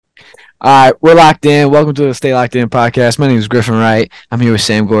All right, we're locked in. Welcome to the Stay Locked In podcast. My name is Griffin Wright. I'm here with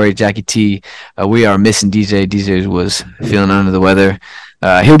Sam Gorey, Jackie T. We are missing DJ. DJ was feeling under the weather.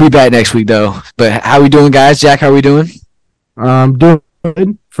 He'll be back next week, though. But how we doing, guys? Jack, how we doing? Doing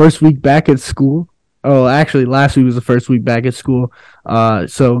good. First week back at school. Oh, actually, last week was the first week back at school.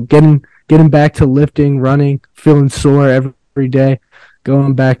 So getting back to lifting, running, feeling sore every day,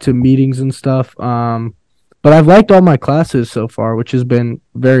 going back to meetings and stuff. But I've liked all my classes so far, which has been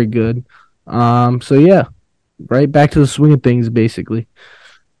very good. So yeah, right back to the swing of things, basically.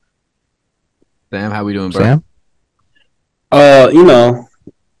 Sam, how we doing, bro? Sam?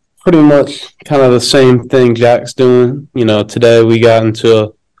 Pretty much kind of the same thing Jack's doing. Today we got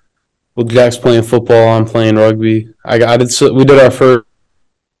into Jack's playing football, I'm playing rugby. We did our first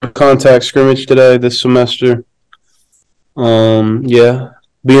contact scrimmage today this semester. Being an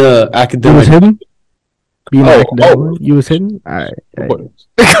academic. You was hidden? You was hidden? All right.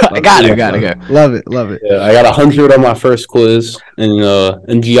 I got it. Love it. Yeah, I got 100 on my first quiz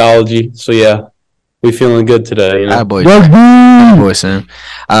in geology. So yeah, we feeling good today. Boy, Sam.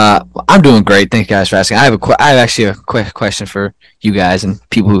 I'm doing great. Thank you guys for asking. I have actually a quick question for you guys and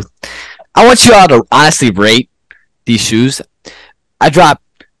people who. I want you all to honestly rate these shoes. I dropped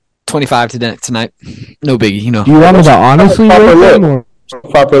 25 tonight. No biggie, Do you want me to honestly rate them? Or?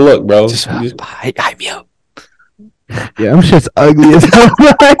 Proper look, bro. Just hype me up. Yeah, them shit's ugly as hell.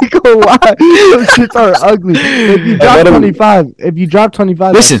 Why? Them shits are ugly. If you drop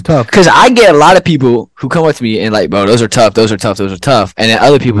 25, listen, that's tough. Because I get a lot of people who come up to me and like, bro, those are tough. And then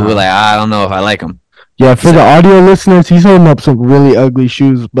other people who are like, I don't know if I like them. Yeah, for the audio listeners, he's holding up some really ugly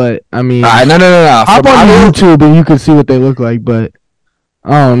shoes, but I mean, no. Hop on YouTube and you can see what they look like, but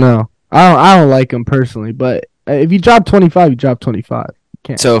I don't know. I don't like them personally, but if you drop 25, you drop 25.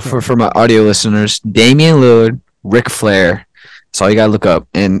 For my audio listeners, Damian Lillard, Ric Flair. That's all you gotta look up,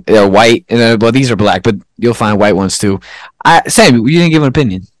 and they're white. And these are black, but you'll find white ones too. Sam, you didn't give an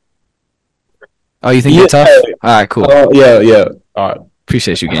opinion. Oh, you think they're tough? All right, cool. Yeah. All right.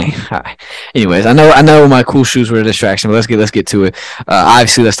 Appreciate you, gang. All right. Anyways, I know my cool shoes were a distraction, but let's get to it.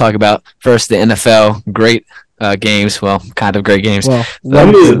 Obviously, let's talk about first the NFL. Great games. Well, kind of great games. Well,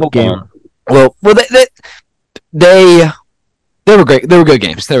 They were great. They were good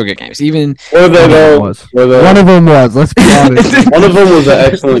games. Even one of them was. Let's be honest. One of them was an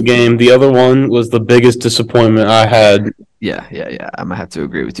excellent game. The other one was the biggest disappointment I had. Yeah. I'm gonna have to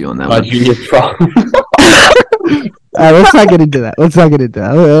agree with you on that my one. Junior prom. All right, let's not get into that.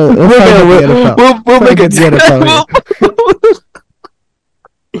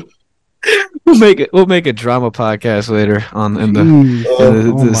 We'll make a drama podcast later on in the.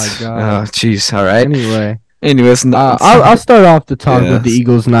 My god! Jeez. All right. Anyways, I'll start off the talk with the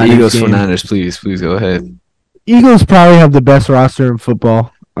Eagles Niners. Eagles for Niners, please go ahead. Eagles probably have the best roster in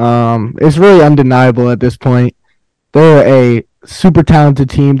football. It's really undeniable at this point. They're a super talented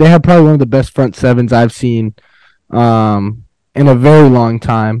team. They have probably one of the best front sevens I've seen in a very long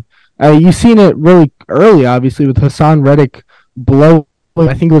time. You've seen it really early, obviously, with Hassan Reddick blow.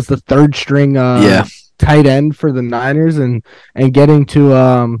 I think it was the third string tight end for the Niners, and getting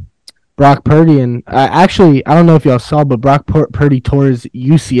to Brock Purdy. And I don't know if y'all saw, but Brock Purdy tore his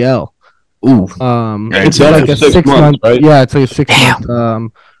UCL. Ooh. It's like a 6 month, right? Yeah, it's like a 6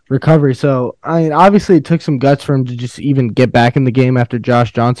 month recovery. So I mean, obviously it took some guts for him to just even get back in the game after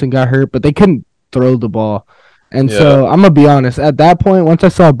Josh Johnson got hurt, but they couldn't throw the ball. And so I'm gonna be honest, at that point, once I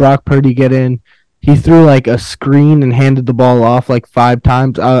saw Brock Purdy get in, he threw like a screen and handed the ball off like 5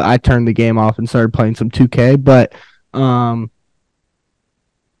 times. I turned the game off and started playing some 2K. But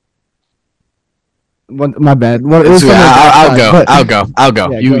my bad. I'll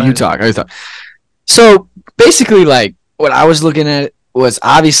go. Yeah, you talk. So basically, like what I was looking at was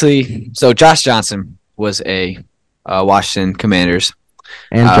obviously Josh Johnson was a Washington Commanders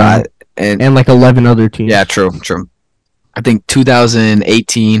and like 11 other teams. Yeah, true. I think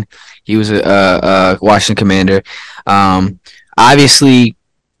 2018 he was a Washington Commander. Obviously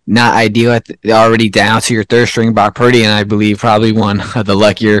not ideal. Already down to your third string, Brock Purdy, and I believe probably one of the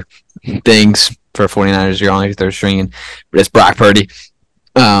luckier things for 49ers. You're on your third string, and it's Brock Purdy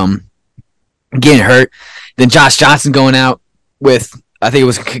getting hurt. Then Josh Johnson going out with, I think it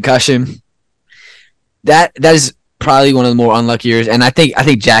was a concussion. That is probably one of the more unlucky years. And I think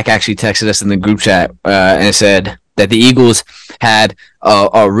Jack actually texted us in the group chat and said that the Eagles had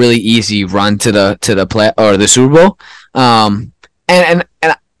a really easy run to the play or the Super Bowl. And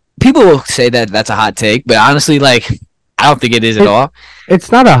people will say that that's a hot take, but honestly, like, I don't think it is at all.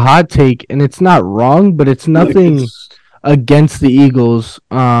 It's not a hot take, and it's not wrong, but it's nothing against the Eagles.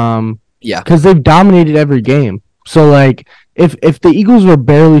 Yeah, because they've dominated every game. So like if the Eagles were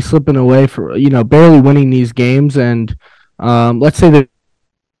barely slipping away for barely winning these games, and let's say they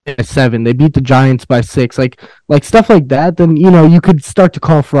 7, they beat the Giants by 6, like stuff like that, then you could start to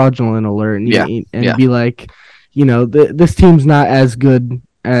call fraudulent alert and be like, this team's not as good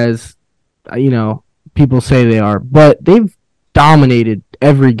as people say they are, but they've dominated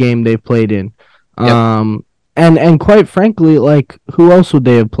every game they've played in. Yep. And quite frankly, like, who else would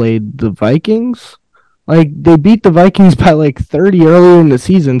they have played? The Vikings? Like, they beat the Vikings by like 30 earlier in the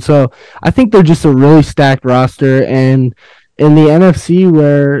season. So I think they're just a really stacked roster. And in the NFC,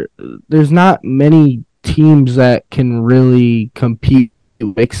 where there's not many teams that can really compete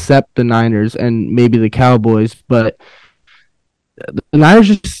except the Niners and maybe the Cowboys, but the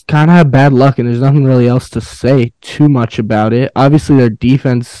Niners just kind of have bad luck, and there's nothing really else to say too much about it. Obviously, their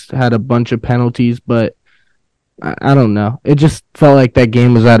defense had a bunch of penalties, but I don't know. It just felt like that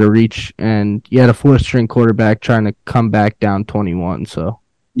game was out of reach, and you had a 4th-string quarterback trying to come back down 21. So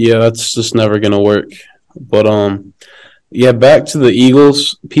yeah, that's just never gonna work. But yeah, back to the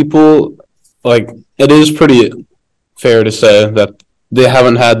Eagles. People, like, it is pretty fair to say that they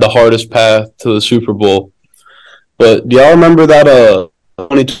haven't had the hardest path to the Super Bowl. But do y'all remember that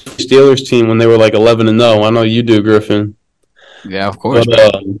 2020 Steelers team when they were like 11-0? I know you do, Griffin. Yeah, of course.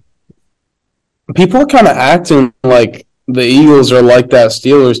 But, people are kind of acting like the Eagles are like that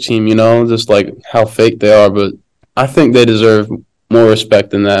Steelers team, just like how fake they are. But I think they deserve more respect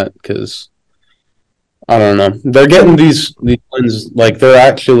than that because, I don't know, they're getting these wins. Like, they're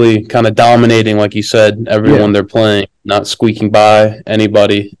actually kind of dominating, like you said, everyone they're playing, not squeaking by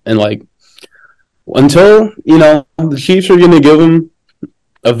anybody. And, like, until, the Chiefs are going to give them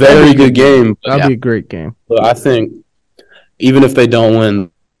a very good game. That'll be a great game. But I think even if they don't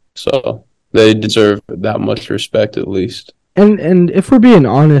win, so they deserve that much respect at least. And if we're being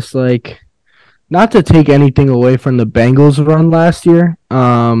honest, like, not to take anything away from the Bengals run last year,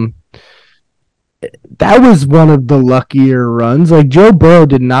 that was one of the luckier runs. Like, Joe Burrow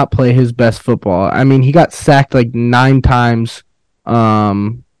did not play his best football. I mean, he got sacked like 9 times.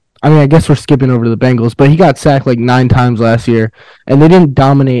 I guess we're skipping over to the Bengals, but he got sacked like 9 times last year, and they didn't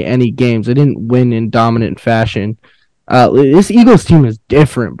dominate any games. They didn't win in dominant fashion. This Eagles team is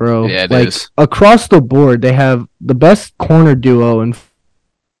different, bro. Yeah, it is. Across the board, they have the best corner duo and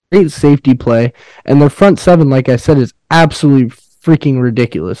great safety play, and their front 7, like I said, is absolutely freaking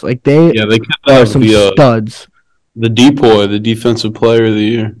ridiculous. Like, they are some studs. The Depoy, the defensive player of the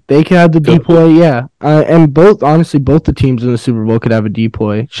year. They could have the Depoy, yeah. And both the teams in the Super Bowl could have a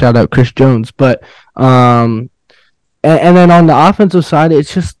Depoy. Shout out Chris Jones. But and then on the offensive side,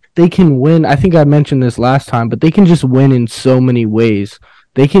 it's just they can win. I think I mentioned this last time, but they can just win in so many ways.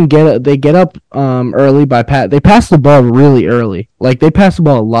 They get up early by They pass the ball really early. Like, they pass the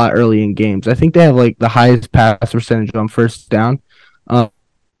ball a lot early in games. I think they have like the highest pass percentage on first down.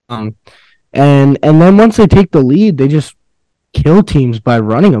 And then once they take the lead, they just kill teams by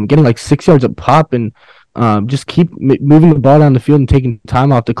running them, getting like 6 yards a pop, and just keep moving the ball down the field and taking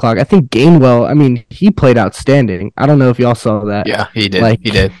time off the clock. I think Gainwell, he played outstanding. I don't know if y'all saw that. Yeah, he did. Like, he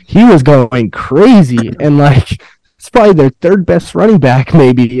did. He was going crazy, and like, it's probably their 3rd best running back,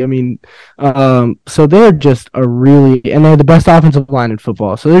 maybe. So they're just and they're the best offensive line in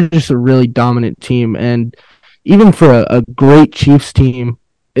football. So they're just a really dominant team, and even for a great Chiefs team,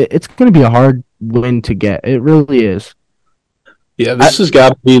 it's going to be a hard win to get. It really is. Yeah, this has got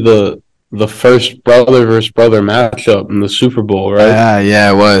to be the first brother versus brother matchup in the Super Bowl, right?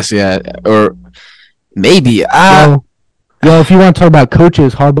 Yeah, it was. Yeah, or maybe. Well, if you want to talk about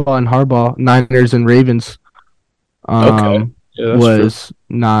coaches, Harbaugh, Niners and Ravens, okay. Yeah, was true.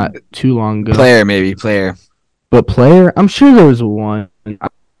 Not too long ago. Player. But player, I'm sure there was one.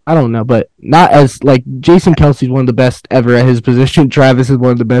 I don't know, but not as, like, Jason Kelsey's one of the best ever at his position. Travis is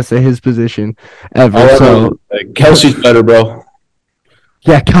one of the best at his position ever. Kelsey's better, bro.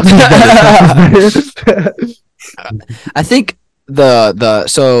 Yeah, Kelsey's better. I think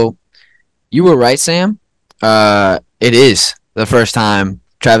so you were right, Sam. It is the first time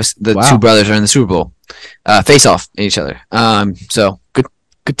the two brothers are in the Super Bowl. Face off at each other. So good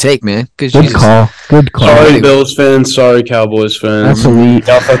take, man. Good call. Sorry, Bills fans. Sorry, Cowboys fans. That's elite.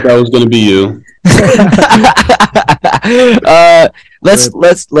 I thought that was going to be you.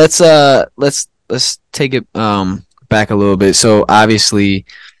 Let's take it back a little bit. So obviously,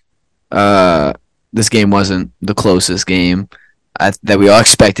 this game wasn't the closest game that we all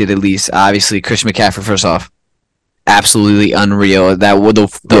expected. At least, obviously, Christian McCaffrey, first off, absolutely unreal. I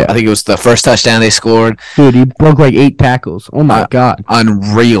think it was the first touchdown they scored. Dude, he broke like 8 tackles. Oh my god,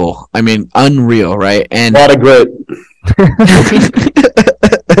 unreal. Unreal, right? And a lot of grit.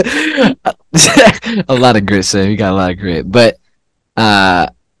 A lot of grit, Sam. You got a lot of grit. But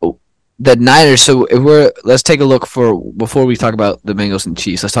the Niners. So let's take a look before we talk about the Bengals and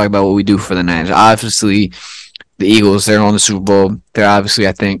Chiefs. Let's talk about what we do for the Niners. Obviously, the Eagles. They're on the Super Bowl. They're obviously,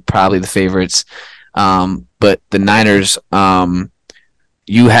 I think, probably the favorites. But the Niners.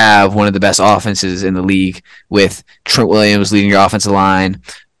 You have one of the best offenses in the league with Trent Williams leading your offensive line.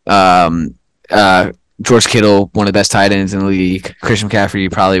 George Kittle, one of the best tight ends in the league. Christian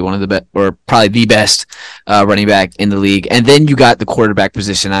McCaffrey, probably one of the best, or probably the best running back in the league. And then you got the quarterback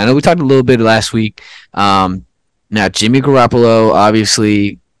position. I know we talked a little bit last week. Now Jimmy Garoppolo,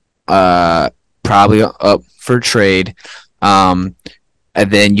 obviously, probably up for trade. And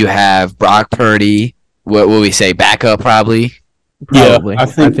then you have Brock Purdy. What will we say? Backup, probably. Probably. Yeah, I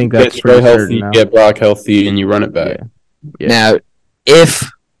think that's pretty pretty healthy. certain now. Get Brock healthy, and you run it back. Yeah. Now,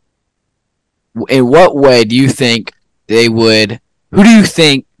 in what way do you think they would? Who do you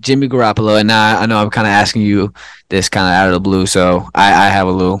think Jimmy Garoppolo? And now I know I'm kind of asking you this kind of out of the blue, so I have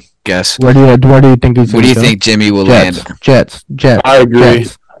a little guess. Where do you think he's? Where do you think Jimmy will land? Jets. I agree.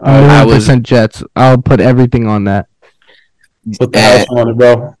 Jets. 100% Jets. I'll put everything on that. Put the house on it,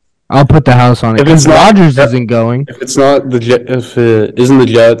 bro. I'll put the house on it. If it's Because not- Rodgers isn't going. If it isn't the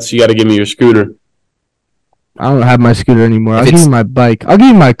Jets, you got to give me your scooter. I don't have my scooter anymore. I'll If give it's- you my bike. I'll give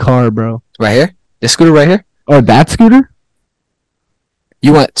you my car, bro. Right here, this scooter right here. Oh, that scooter?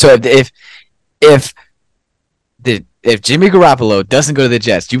 You want so if Jimmy Garoppolo doesn't go to the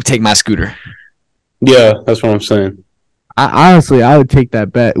Jets, you take my scooter. Yeah, that's what I'm saying. Honestly, I would take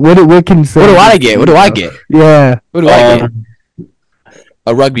that bet. What can say? What do I get? What do I get? Yeah, What do I get?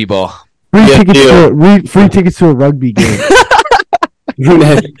 A rugby ball. free Yeah, tickets deal. free tickets to a rugby game.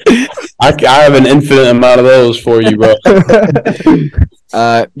 I have an infinite amount of those for you, bro.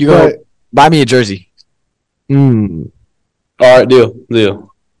 You go buy me a jersey. Mm, All right, deal.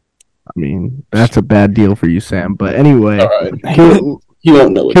 I mean, that's a bad deal for you, Sam. But anyway, All right. can, You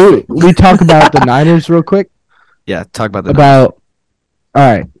won't know it. can we talk about the Niners real quick? Yeah, talk about the All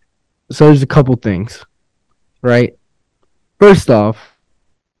right. So there's a couple things, right? First off,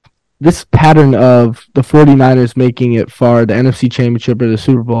 this pattern of the 49ers making it far, the NFC Championship or the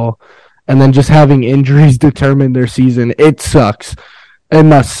Super Bowl, and then just having injuries determine their season, it sucks. It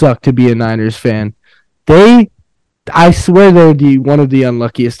must suck to be a Niners fan. I swear they're one of the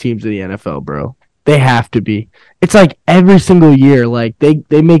unluckiest teams in the NFL, bro. They have to be. It's like every single year, like they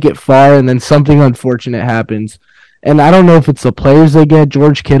make it far and then something unfortunate happens. And I don't know if it's the players they get.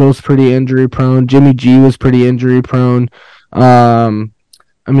 George Kittle's pretty injury prone. Jimmy G was pretty injury prone.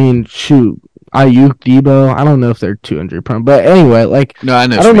 I mean, shoot, Ayuk, Debo. I don't know if they're too injury prone, but anyway, like No, I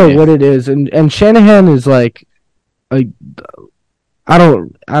know. I don't know what it is. And Shanahan is like I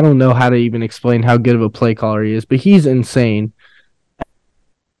don't know how to even explain how good of a play caller he is, but he's insane.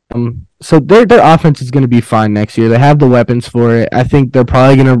 So their offense is going to be fine next year. They have the weapons for it. I think they're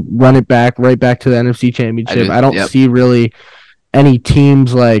probably going to run it back right back to the NFC Championship. I don't see really any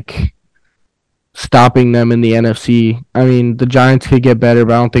teams like stopping them in the NFC. I mean, the Giants could get better,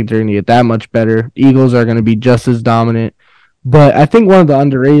 but I don't think they're going to get that much better. Eagles are going to be just as dominant. But I think one of the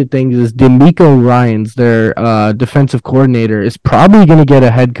underrated things is DeMeco Ryans, their defensive coordinator, is probably going to get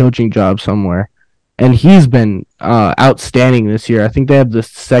a head coaching job somewhere. And he's been outstanding this year. I think they have the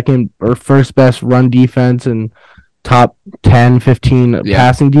second or first best run defense and top 10, 15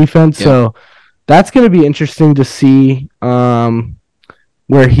 passing defense. Yeah. So that's going to be interesting to see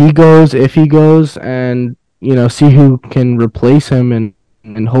where he goes, if he goes, and see who can replace him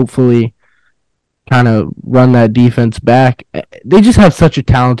and hopefully kind of run that defense back. They just have such a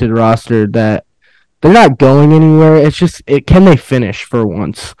talented roster that they're not going anywhere. It's just can they finish for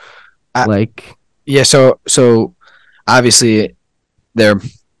once? Yeah, so obviously they're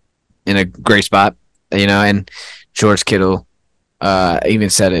in a great spot, and George Kittle even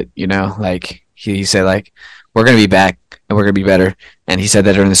said it, like he said, like, we're going to be back and we're going to be better. And he said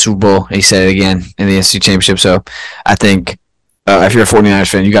that during the Super Bowl, and he said it again in the NFC Championship. So I think if you're a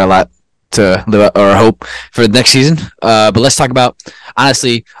 49ers fan, you got a lot to live up or hope for the next season. But let's talk about,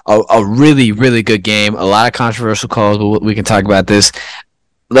 honestly, a really, really good game. A lot of controversial calls, but we can talk about this.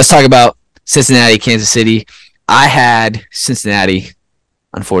 Let's talk about Cincinnati, Kansas City. I had Cincinnati,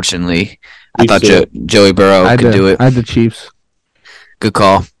 unfortunately. I thought Joey Burrow could do it. I had the Chiefs. Good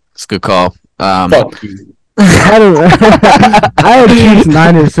call. It's a good call. Fuck you. I had Chiefs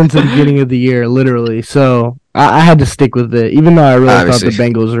Niners since the beginning of the year, literally. So I had to stick with it, even though I really thought the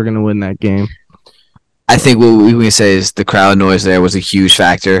Bengals were going to win that game. I think what we can say is the crowd noise there was a huge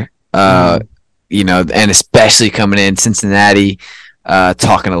factor. And especially coming in Cincinnati.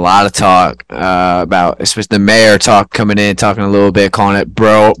 talking a lot of talk about, especially the mayor coming in, talking a little bit, calling it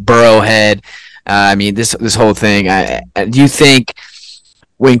Burrowhead. I mean, this whole thing. Do you think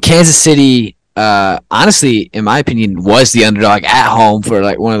when Kansas City, honestly, in my opinion, was the underdog at home for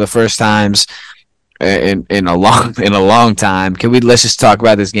like one of the first times in a long time? Let's just talk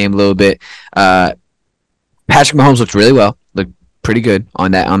about this game a little bit. Patrick Mahomes looked really well. Looked pretty good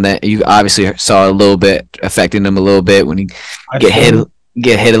on that. You obviously saw a little bit affecting him a little bit when he get hit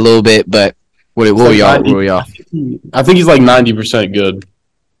a little bit. But what were y'all? I think he's like 90% good.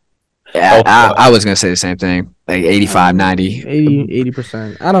 Yeah, I was gonna say the same thing. Like 85, 90.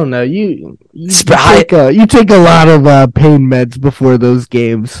 80%. I don't know. You take a lot of pain meds before those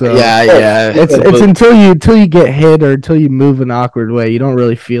games. So yeah. It's until you get hit or until you move an awkward way, you don't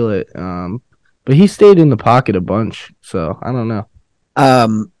really feel it. But he stayed in the pocket a bunch, so I don't know. But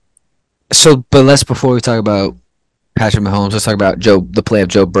before we talk about Patrick Mahomes, let's talk about the play of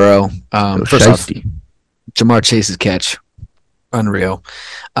Joe Burrow. First off, Jamar Chase's catch, unreal.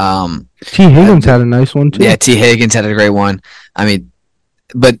 T. Higgins had a nice one too. Yeah, T. Higgins had a great one. I mean,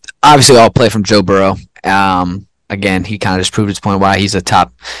 but obviously all play from Joe Burrow. Again, he kind of just proved his point why he's a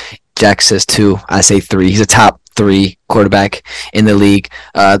top. Jack says 2. I say 3. He's a top 3 quarterback in the league.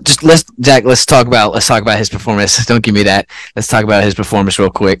 Let's talk about his performance. Don't give me that. Let's talk about his performance real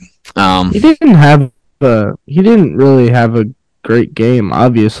quick. He didn't really have a great game.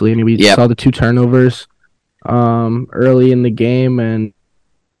 Obviously, I mean, we saw the 2 turnovers early in the game, and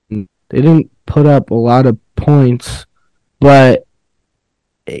they didn't put up a lot of points, but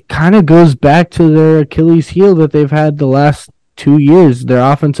it kind of goes back to their Achilles heel that they've had the last 2 years, their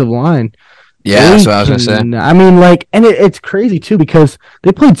offensive line. Yeah, that's what I was going to say. I mean, and it's crazy, too, because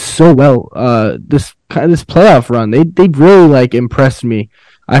they played so well this playoff run. They really, impressed me.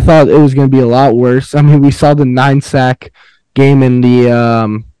 I thought it was going to be a lot worse. I mean, we saw the 9-sack game in the,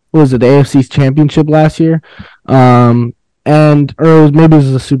 the AFC's championship last year? Maybe it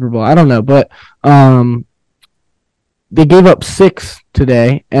was the Super Bowl. I don't know, but they gave up 6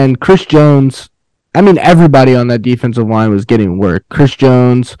 today, and Chris Jones, I mean, everybody on that defensive line was getting work. Chris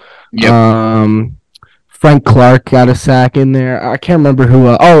Jones, Frank Clark got a sack in there. I can't remember who.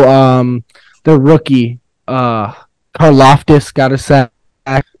 The rookie, Karlaftis got a sack.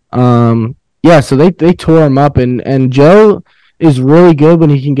 So they tore him up, and Joe is really good when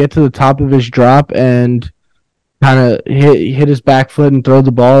he can get to the top of his drop and kind of hit his back foot and throw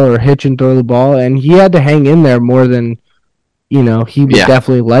the ball, or hitch and throw the ball, and he had to hang in there more than he would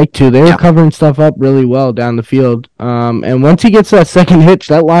definitely like to. They were covering stuff up really well down the field, and once he gets that second hitch,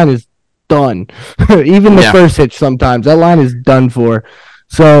 that line is done. Even the first hitch, sometimes that line is done for.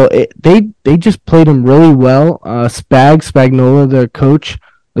 So they just played him really well. Spagnuolo, their coach,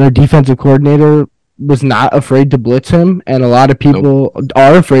 their defensive coordinator, was not afraid to blitz him, and a lot of people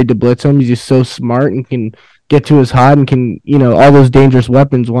are afraid to blitz him. He's just so smart and can get to his hot and can, all those dangerous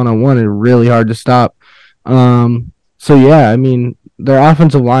weapons one-on-one are really hard to stop. I mean, their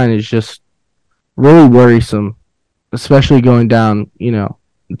offensive line is just really worrisome, especially going down,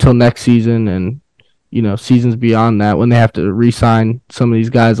 until next season and, seasons beyond that when they have to re-sign some of these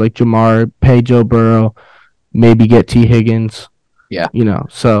guys like Jamar, pay Joe Burrow, maybe get T. Higgins. Yeah.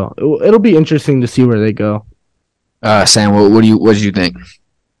 So it'll be interesting to see where they go. Sam, what did you think?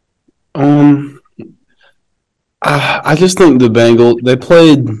 I just think the Bengals, they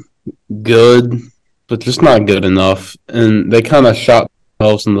played good, but just not good enough. And they kind of shot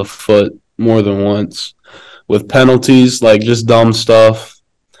themselves in the foot more than once with penalties, just dumb stuff.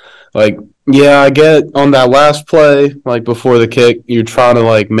 I get on that last play, before the kick, you're trying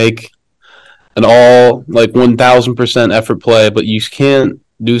to, make an all, 1,000% effort play, but you can't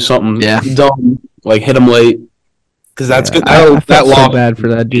do something dumb, hit them late. Because that's good. I felt so bad for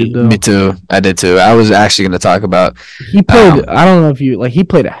that dude, though. Me too. I did too. I was actually going to talk about. He played. I don't know if you he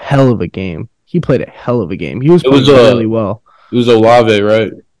played a hell of a game. He played a hell of a game. He was playing really well. It was Olave,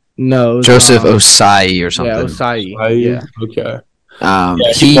 right? No, it was, Joseph Osai or something. Yeah, Osai. Yeah. Okay.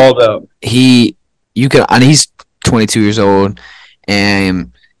 He balled out. He's 22 years old,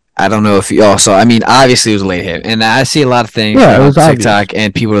 and I don't know if you all saw. I mean, obviously it was a late hit, and I see a lot of things on TikTok, obvious.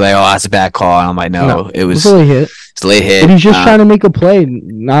 And people are like, "Oh, that's a bad call," and I'm like, "No, it was a late hit. It's a late hit." But he's just trying to make a play,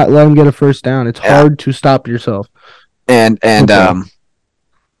 not let him get a first down. It's hard to stop yourself. And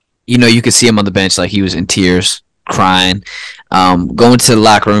you could see him on the bench, he was in tears, crying. Going to the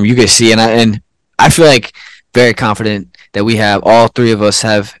locker room, you could see, and I feel very confident that we have all 3 of us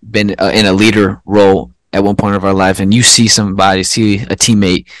have been in a leader role at one point of our life, and you see a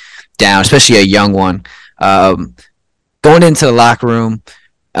teammate down, especially a young one, going into the locker room.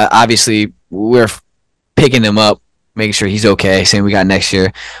 Obviously, we're picking him up making sure he's okay, saying we got next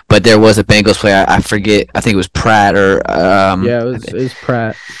year. But there was a Bengals player, I forget, I think it was Pratt or yeah, it was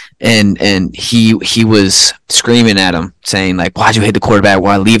Pratt. And he was screaming at him, saying like, "Why'd you hit the quarterback?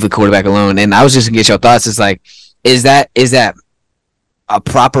 Why leave the quarterback alone?" And I was just gonna get your thoughts. It's like, is that a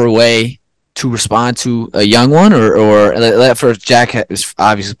proper way to respond to a young one, or first, Jack has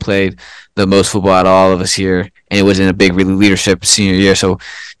obviously played the most football out of all of us here, and it was in a big leadership senior year. So,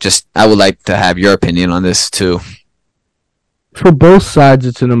 just I would like to have your opinion on this too. For both sides,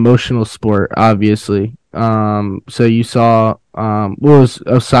 it's an emotional sport, obviously. So you saw, what was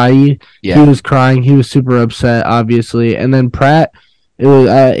Osai? Yeah. He was crying. He was super upset, obviously. And then Pratt, it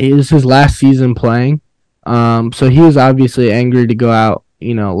was his last season playing. So he was obviously angry to go out,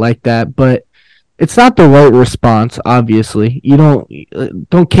 like that. But it's not the right response, obviously. You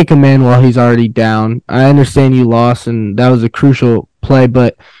don't kick a man while he's already down. I understand you lost, and that was a crucial play.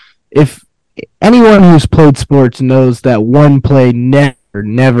 But if anyone who's played sports knows that one play never,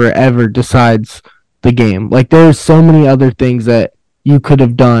 ever decides the game. Like, there's so many other things that you could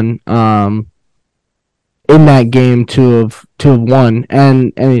have done in that game to have won,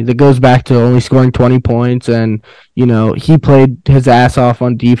 and it goes back to only scoring 20 points. And he played his ass off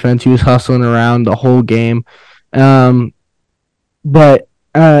on defense. He was hustling around the whole game. But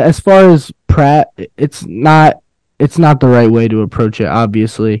as far as Pratt, it's not the right way to approach it,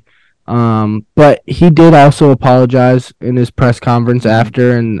 obviously. But he did also apologize in his press conference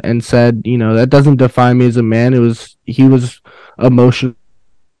after and said, that doesn't define me as a man. He was emotional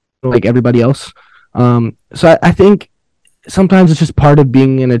like everybody else. So I think sometimes it's just part of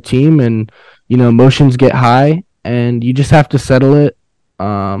being in a team, and emotions get high, and you just have to settle it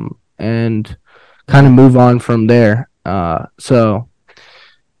and kind of move on from there. So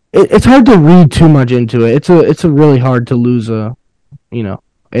it's hard to read too much into it. It's a really hard to lose a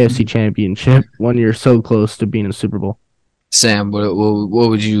AFC championship when you're so close to being in the Super Bowl. Sam, what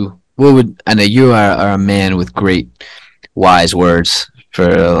would I know you are a man with great wise words for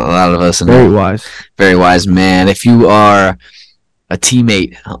a lot of us, and very wise man. If you are a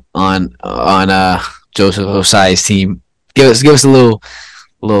teammate on Joseph Osai's team, give us a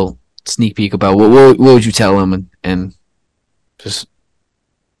little sneak peek about what would you tell him, and just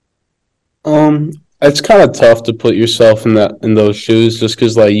It's kind of tough to put yourself in those shoes, just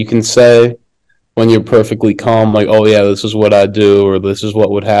because like you can say when you're perfectly calm, like, oh yeah, this is what I do, or this is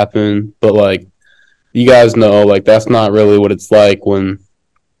what would happen, but like you guys know, like that's not really what it's like when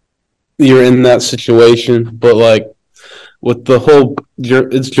you're in that situation. But like with the whole,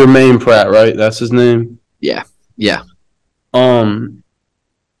 it's Jermaine Pratt, right? That's his name. Yeah. You're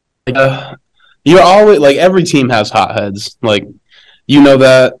always like, every team has hotheads, like. You know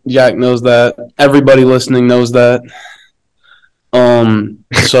that. Jack knows that. Everybody listening knows that.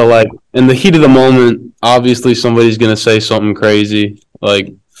 So, like, in the heat of the moment, obviously somebody's going to say something crazy.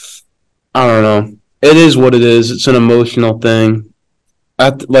 Like, I don't know. It is what it is. It's an emotional thing.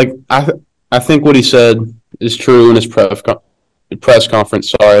 I think what he said is true in his press conference.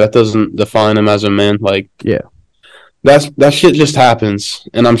 Sorry, that doesn't define him as a man. Like, yeah. That shit just happens,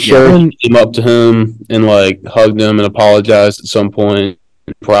 and I'm sure he came up to him and like hugged him and apologized at some point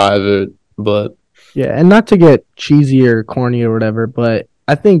in private. But yeah, and not to get cheesy or corny or whatever, but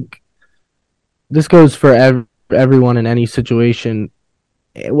I think this goes for everyone in any situation.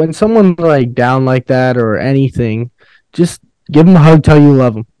 When someone like down like that or anything, just give them a hug, tell you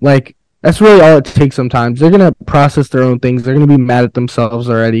love them. Like, that's really all it takes. Sometimes they're gonna process their own things. They're gonna be mad at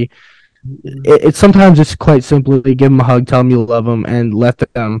themselves already. It's sometimes just quite simply give them a hug, tell them you love them, and let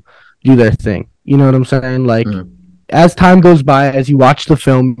them do their thing. You know what I'm saying? Like, as time goes by, as you watch the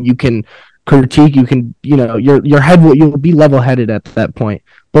film, you can critique. You can, your head you'll be level-headed at that point.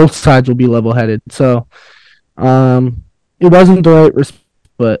 Both sides will be level-headed. So, it wasn't the right response,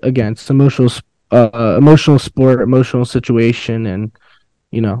 but again, it's emotional sport, emotional situation, and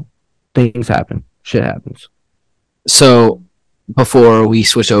things happen. Shit happens. So, before we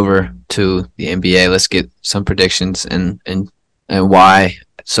switch over to the NBA, let's get some predictions and why.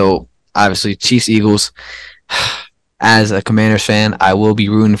 So, obviously, Chiefs, Eagles. As a Commanders fan, I will be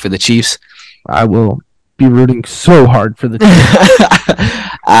rooting for the Chiefs. I will be rooting so hard for the Chiefs.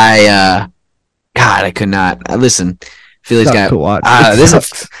 I could not. Listen, Philly's got to watch.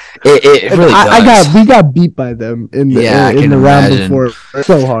 It really does. We got beat by them in the round before. It's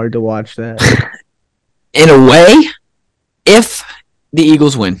so hard to watch that. In a way, if the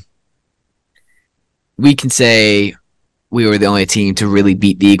Eagles win, we can say we were the only team to really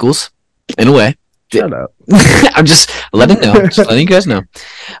beat the Eagles. In a way. Shut up. I'm just letting you guys know.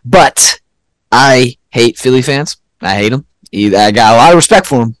 But I hate Philly fans. I hate them. I got a lot of respect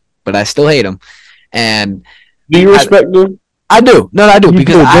for them, but I still hate them. And Do you respect them? I do. No, I do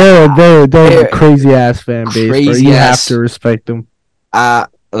because they're a crazy ass fan base. Bro. You have to respect them.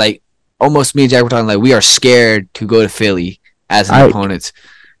 Like almost me and Jack were talking like we are scared to go to Philly as an opponent.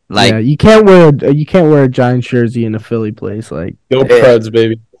 Like you can't wear a Giants jersey in a Philly place. Like go Preds,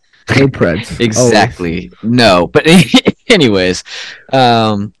 baby. Go Preds. Exactly. Always. No, but anyways,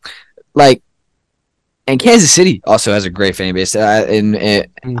 like. And Kansas City also has a great fan base. I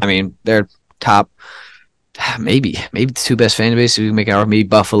mean, they're top, maybe the two best fan bases we can make out. Maybe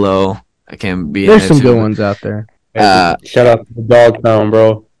Buffalo. I can't be. There's some good ones out there. Shout out to the Dog Town,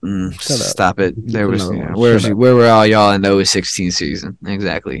 bro. Stop it. There was where were all y'all in the 2016 season?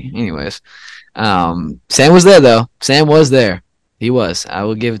 Exactly. Anyways, Sam was there though. Sam was there. He was. I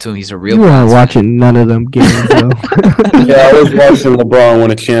will give it to him. He's a real. You weren't watching none of them games, though. Yeah, I was watching LeBron win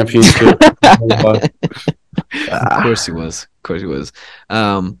a championship. Of course he was. So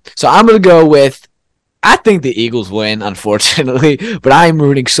I'm gonna go with. I think the Eagles win, unfortunately, but I'm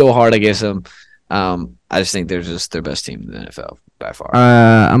rooting so hard against them. I just think they're just their best team in the NFL by far.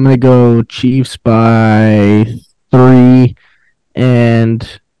 I'm gonna go Chiefs by 3,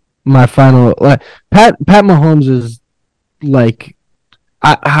 and my final. Pat Mahomes is. Like,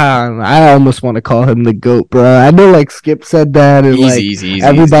 I almost want to call him the GOAT, bro. I know, like, Skip said that, and easy,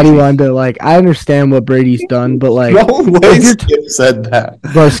 everybody wanted to, like, I understand what Brady's done, but, like... No way Skip said that.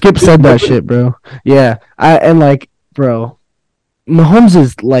 Bro, Skip said that shit, bro. Yeah. Bro, Mahomes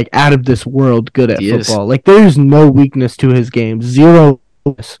is, like, out of this world good at football. Like, there's no weakness to his game. Zero.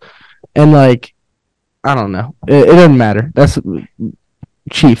 And, like, I don't know. It doesn't matter. That's...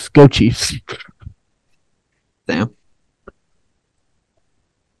 Chiefs. Go Chiefs. Damn.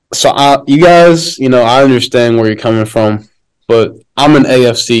 So, you guys, I understand where you're coming from, but I'm an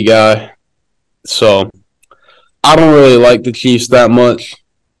AFC guy, so I don't really like the Chiefs that much.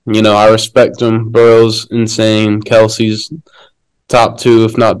 I respect them. Burrow's insane. Kelsey's top 2,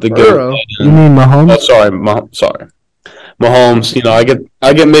 if not the GOAT. You mean Mahomes? Oh, sorry. Mahomes.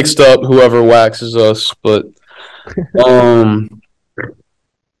 I get mixed up. Whoever waxes us, but I'm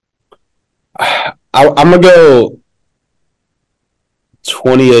gonna go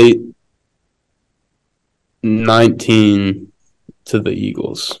 28-19 to the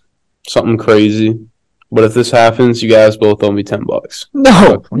Eagles. Something crazy. But if this happens, you guys both owe me $10.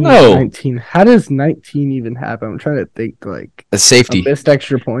 No. 19. How does 19 even happen? I'm trying to think like a safety. A missed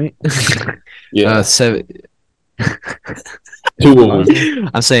extra point. Yeah. 7. 2 of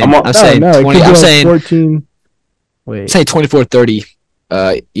them. I'm saying 20. I'm saying 14. Wait. I'm saying 24-30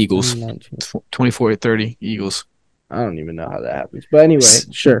 Eagles. 24-30 Eagles. I don't even know how that happens. But anyway,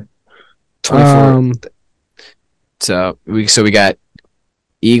 sure. 24. So we got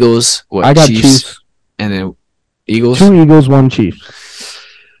Eagles, I got Chiefs. And then Eagles. 2 Eagles, 1 Chiefs.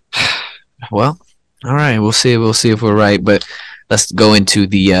 Well, all right. We'll see if we're right. But let's go into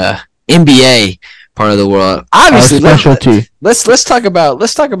the NBA part of the world. Obviously, specialty. Let's talk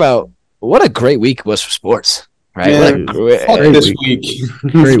about what a great week it was for sports. Right? Yeah, great week.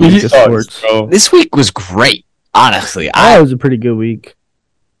 Great week of sports. Bro. This week was great. Honestly, it was a pretty good week.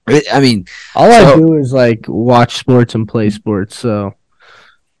 I mean, I do is like watch sports and play sports. So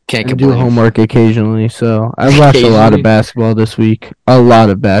can't do homework occasionally. So I've watched a lot of basketball this week. A lot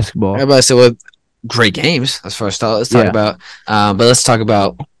of basketball. Everybody said, "Well, great games." That's first. Let's talk about. But let's talk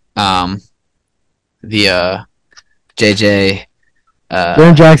about the JJ.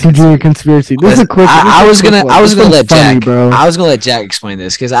 Jaren Jackson Jr. conspiracy. This is a quick. I was gonna let Jack. Bro. I was gonna let Jack explain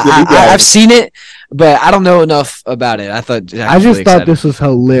this because I've seen it, but I don't know enough about it. I thought Jack I just thought this was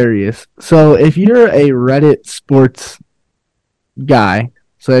hilarious. So if you're a Reddit sports guy,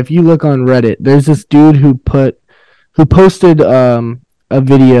 so if you look on Reddit, there's this dude who posted a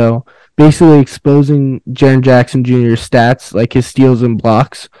video basically exposing Jaren Jackson Jr.'s stats, like his steals and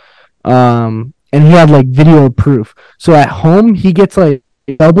blocks. And he had like video proof. So at home, he gets like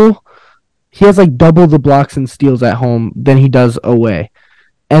double. He has like double the blocks and steals at home than he does away.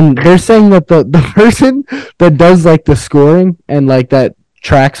 And they're saying that the person that does like the scoring and like that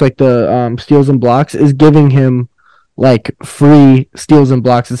tracks like the steals and blocks is giving him like free steals and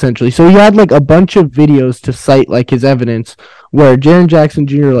blocks essentially. So he had like a bunch of videos to cite like his evidence where Jaren Jackson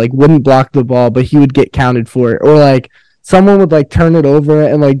Jr. like wouldn't block the ball, but he would get counted for it, or like. Someone would like turn it over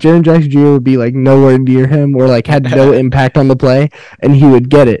and like Jaren Jackson Jr. would be like nowhere near him or like had no impact on the play and he would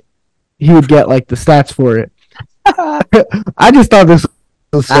get it. He would get like the stats for it. I just thought this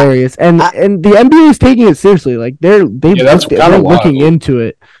was hilarious. And the NBA is taking it seriously. Like they're looking into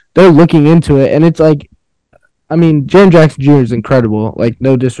it. They're looking into it and it's like I mean, Jaren Jackson Jr. is incredible. Like,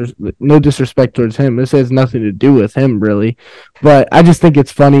 no disrespect towards him. This has nothing to do with him, really. But I just think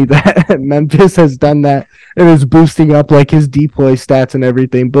it's funny that Memphis has done that and is boosting up, like, his deploy stats and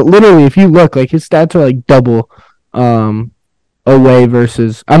everything. But literally, if you look, like, his stats are, like, double home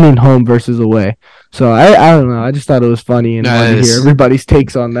versus away. So, I don't know. I just thought it was funny and wanted to hear everybody's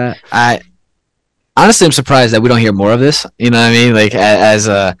takes on that. Honestly, I'm surprised that we don't hear more of this. You know what I mean? Like,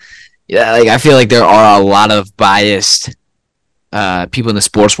 I feel like there are a lot of biased people in the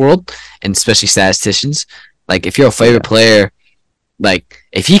sports world, and especially statisticians. Like, if you're a favorite player, like,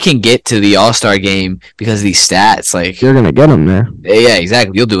 if he can get to the All-Star game because of these stats, like, you're gonna get him there. Yeah,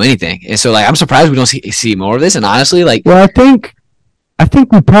 exactly. You'll do anything. And so, like, I'm surprised we don't see more of this. And honestly, like, well, I think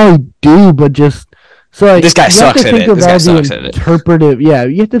we probably do, but just. So, like, this guy sucks at it. This guy sucks at it. Yeah,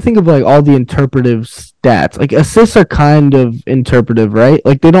 you have to think of, like, all the interpretive stats. Like, assists are kind of interpretive, right?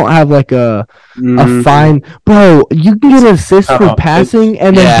 Like, they don't have, like, a fine. Bro, you can get an assist for passing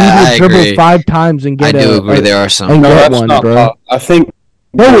and then do the dribble 5 times and get I do agree. There are some. And get one, bro. I think.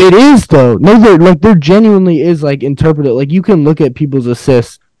 No, it is, though. No, there genuinely is, like, interpretive. Like, you can look at people's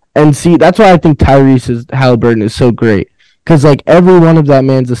assists and see. That's why I think Tyrese Halliburton is so great. Because, like, every one of that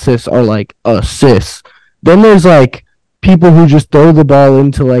man's assists are, like, assists. Then there's, like, people who just throw the ball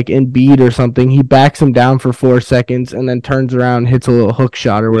into, like, Embiid or something. He backs him down for 4 seconds and then turns around, hits a little hook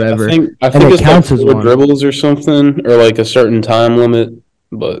shot or whatever. I think it counts like as 4 dribbles or something, or, like, a certain time limit.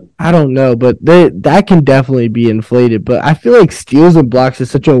 But I don't know, but that can definitely be inflated. But I feel like steals and blocks is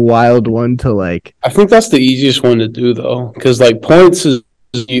such a wild one to, like. I think that's the easiest one to do, though. Because, like, points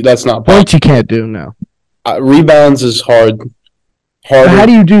that's not possible. Points you can't do, no. Rebounds is hard. How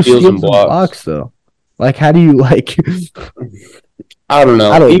do you do steals and blocks, though? Like, how do you, like... I don't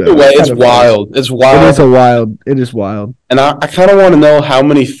know. Either way, it's wild. It's wild. It is wild. And I kind of want to know how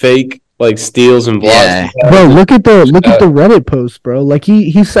many fake, like, steals and blocks. Yeah. Bro, look at the Reddit post, bro. Like,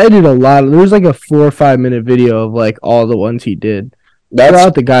 he cited a lot. There was, like, a 4 or 5 minute video of, like, all the ones he did. I forgot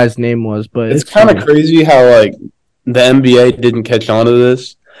what the guy's name was, but... It's kind of crazy how, like, the NBA didn't catch on to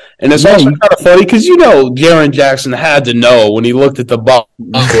this. And it's also kind of funny because, Jaren Jackson had to know when he looked at the box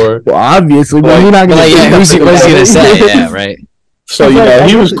score. Well, obviously, but you're not going to what's he going to say? Yeah, right. So,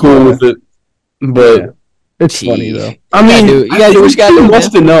 he was cool with it. But it's funny, though. I mean, you got to do what you got to do.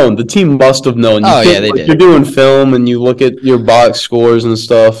 Must have known. The team must have known. They did. You're doing film and you look at your box scores and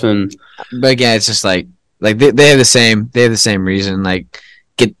stuff. But again, it's just like they have the same reason. Like,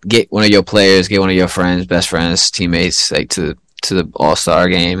 get one of your players, get one of your friends, best friends, teammates, like, to the All-Star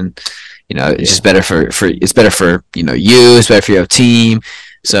game, and it's just better for it's better for you, it's better for your team.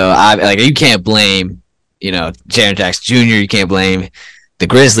 So you can't blame Jaren Jackson Jr. You can't blame the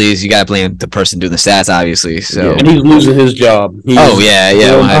Grizzlies. You got to blame the person doing the stats, obviously. So and he's losing his job.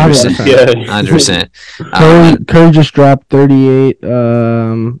 100%. Curry just dropped 38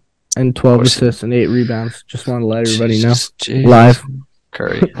 and 12 assists and 8 rebounds. Just want to let everybody know live.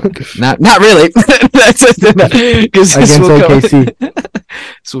 Curry, not really. Against OKC.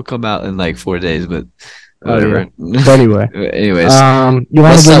 This will come out in like 4 days, but whatever. But anyway, anyways, you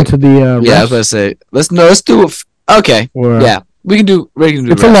want to get into the? I was about to say let's do it. Okay, we can do.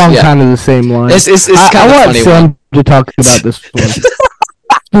 It's along kind of the same line. It's kind of funny. I want Sam to talk about this one.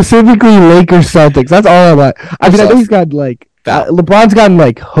 Specifically, Lakers Celtics. That's all I want. I mean, I think he's got like LeBron's gotten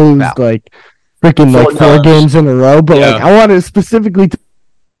like hosed like. Freaking like 4 games in a row, but like I want to specifically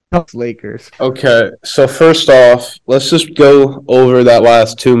talk Lakers. Okay, so first off, let's just go over that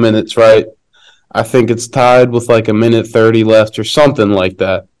last 2 minutes, right? I think it's tied with like a minute 30 left or something like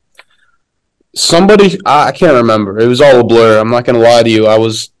that. I can't remember. It was all a blur. I'm not gonna lie to you. I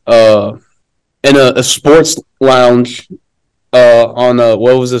was in a sports lounge on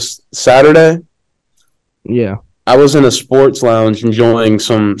what was this, Saturday? Yeah. I was in a sports lounge enjoying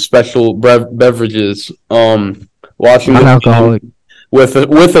some special beverages, watching an alcoholic with a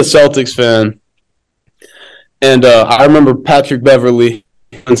Celtics fan, and I remember Patrick Beverley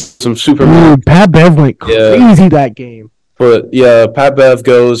and some Superbowl. Dude, Pat Bev went crazy that game. But yeah, Pat Bev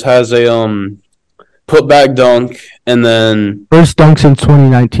has a putback dunk, and then first dunk since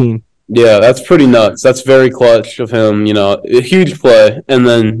 2019. Yeah, that's pretty nuts. That's very clutch of him. A huge play, and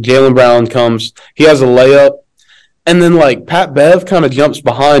then Jaylen Brown comes. He has a layup. And then, like, Pat Bev kind of jumps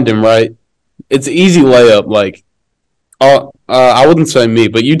behind him, right? It's an easy layup. Like, I wouldn't say me,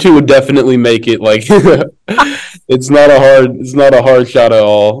 but you two would definitely make it. Like, it's not a hard shot at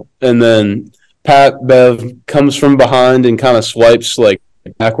all. And then Pat Bev comes from behind and kind of swipes, like,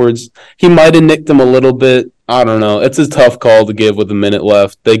 backwards. He might have nicked him a little bit. I don't know. It's a tough call to give with a minute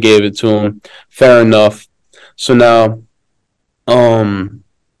left. They gave it to him. Fair enough. So now,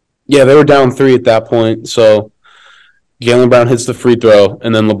 they were down 3 at that point. So Jaylen Brown hits the free throw,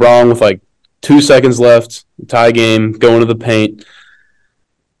 and then LeBron with like 2 seconds left, tie game, go into the paint.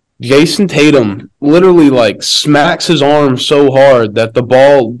 Jason Tatum literally like smacks his arm so hard that the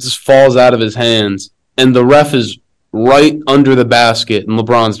ball just falls out of his hands, and the ref is right under the basket, and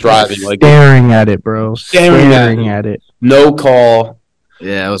LeBron's driving, like staring at it, bro. Staring at it. No call.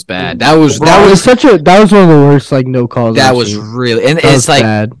 Yeah, it was bad. That was one of the worst like no calls. That was really, and it's like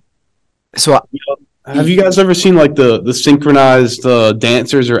bad. So have you guys ever seen like the synchronized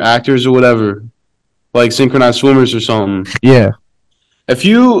dancers or actors or whatever, like synchronized swimmers or something? Yeah. If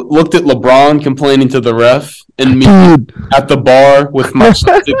you looked at LeBron complaining to the ref and me at the bar with my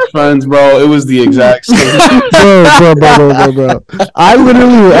Celtics friends, bro, it was the exact same. bro. I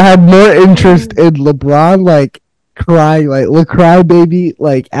literally had more interest in LeBron, like, crying, like, cry baby,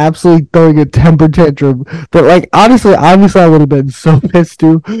 like, absolutely throwing a temper tantrum. But, like, honestly, obviously I would have been so pissed,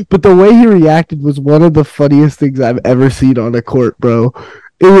 too. But the way he reacted was one of the funniest things I've ever seen on a court, bro.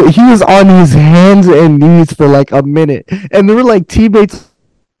 He was on his hands and knees for like a minute, and there were like teammates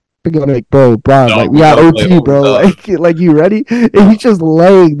going like, "Bro, like we got OT, bro. Like you ready?" And he's just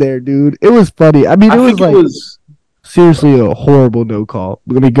laying there, dude. It was funny. I mean, it was seriously a horrible no call.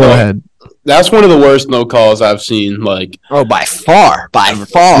 Let me go ahead. That's one of the worst no calls I've seen. Like, by far.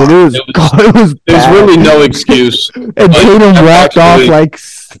 It was there's really no excuse. And Tatum wrapped off like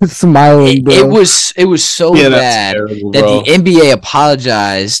smiling. Bro. It was so bad terrible, that the NBA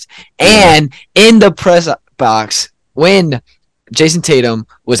apologized, and in the press box when Jason Tatum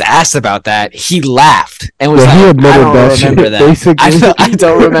was asked about that, he laughed and was like, "I don't remember that. I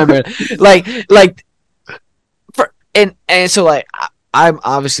don't remember." And so like. I'm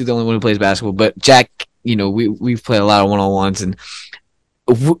obviously the only one who plays basketball, but Jack, we've played a lot of one-on-ones, and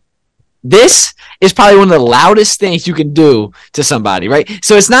this is probably one of the loudest things you can do to somebody, right?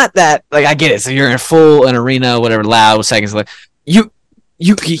 So it's not that, like, I get it. So you're in an arena, whatever, loud seconds, like you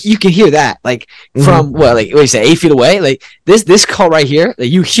can hear that, like from what you say, 8 feet away, like this call right here,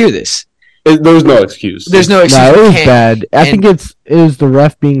 like you hear this. There's no excuse. No, it was bad. I think it was the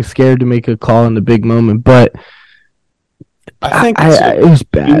ref being scared to make a call in the big moment, but. I think it was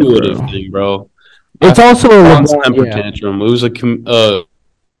bad, bro. It's also a temper tantrum. It was a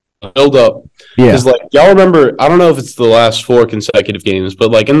build up. Yeah. Because like y'all remember, I don't know if it's the last 4 consecutive games,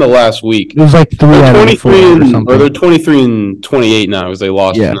 but like in the last week, it was like 3 out of 4 or something. Or they're 23-28 now because they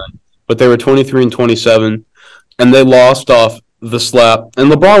lost tonight. But they were 23-27, and they lost off the slap.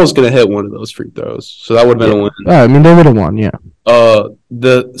 And LeBron was going to hit one of those free throws, so that would have been a win. I mean, they would have won, yeah.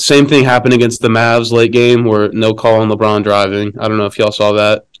 The same thing happened against the Mavs late game where no call on LeBron driving. I don't know if y'all saw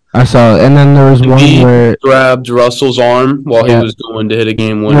that. I saw it, and then there was one where grabbed Russell's arm while he was going to hit a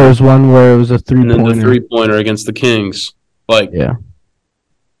game winner. There was one where it was a 3-pointer. And then the 3-pointer against the Kings. Like,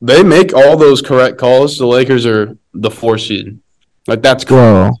 they make all those correct calls. The Lakers are the 4 seed. Like, that's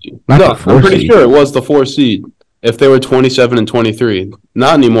crazy. No, I'm pretty sure it was the 4 seed. If they were 27-23,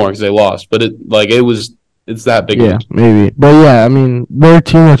 not anymore because they lost. But it's that big. Yeah, maybe. But yeah, I mean, their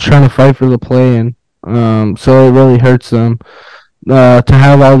team was trying to fight for the play-in, so it really hurts them to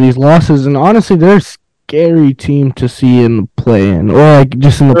have all these losses. And honestly, they're a scary team to see in the play-in, or like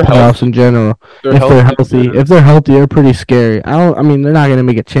just in the playoffs in general. If they're healthy, they're pretty scary. I mean, they're not going to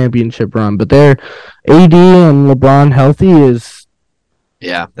make a championship run, but their AD and LeBron healthy is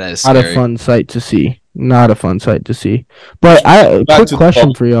that is not a fun sight to see. Not a fun sight to see. But quick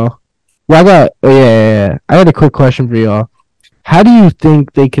question for y'all. Well, I had a quick question for y'all. How do you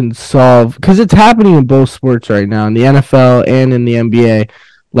think they can solve? Because it's happening in both sports right now, in the NFL and in the NBA,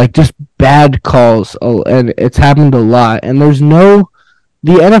 like just bad calls, and it's happened a lot. And there's the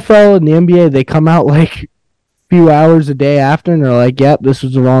NFL and the NBA, they come out like a few hours a day after, and they're like, "Yep, this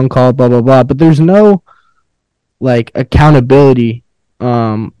was the wrong call," blah blah blah. But there's no like accountability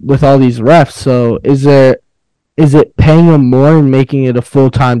with all these refs. So is it paying them more and making it a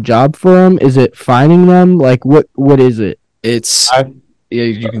full-time job for them? Is it fining them? Like, what is it? You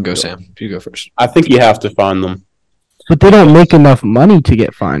can go, Sam. You go first. I think you have to fine them. But they don't make enough money to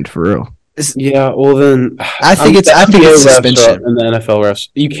get fined for real. Yeah, well then, I think it's suspension. And the NFL refs,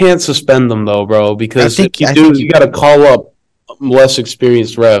 you can't suspend them though, bro, because you got to call up less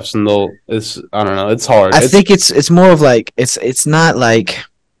experienced refs, and I don't know, it's hard. I think it's more of like it's not like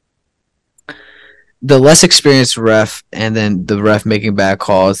the less experienced ref and then the ref making bad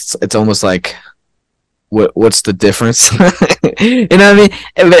calls. It's almost like what's the difference? You know what I mean?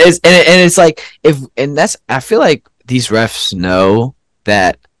 It's like I feel like these refs know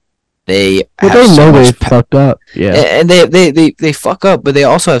that they fucked up. Yeah, and they fuck up, but they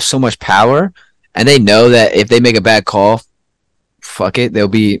also have so much power, and they know that if they make a bad call, fuck it,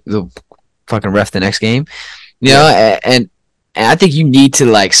 they'll fucking ref the next game. You know, and I think you need to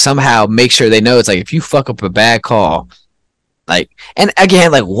like somehow make sure they know it's like if you fuck up a bad call, like, and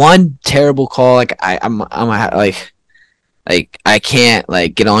again, like one terrible call, like I'm like I can't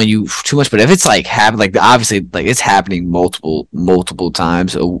like get on you too much, but if it's like happen, like obviously like it's happening multiple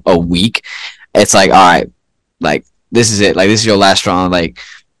times a week, it's like all right, like this is it, like this is your last round, like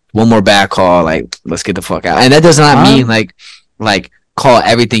one more bad call, like let's get the fuck out. And that does not mean like call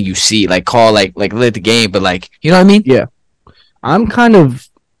everything you see, like call like lit the game, but like you know what I mean? Yeah, I'm kind of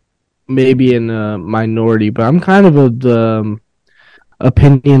maybe in a minority, but I'm kind of the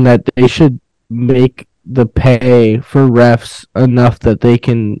opinion that they should make the pay for refs enough that they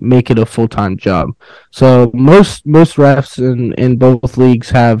can make it a full-time job. So most refs in both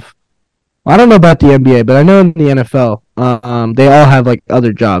leagues have, I don't know about the NBA, but I know in the NFL, they all have like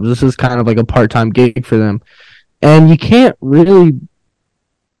other jobs. This is kind of like a part-time gig for them. And you can't really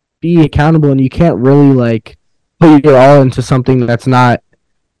be accountable, and you can't really like put your all into something that's not,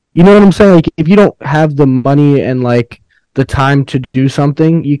 you know what I'm saying? Like if you don't have the money and like the time to do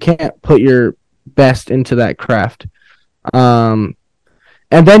something, you can't put your best into that craft. And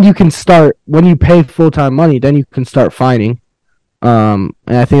then you can start, when you pay full-time money, then you can start fining. And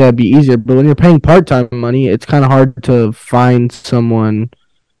I think that'd be easier. But when you're paying part-time money, it's kind of hard to find someone,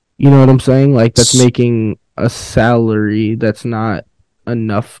 you know what I'm saying? Like that's making a salary that's not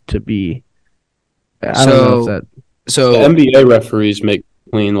enough to be. I don't know if that. So the NBA referees make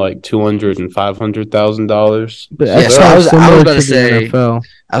between like $200,000 and $500,000. Yeah, so I was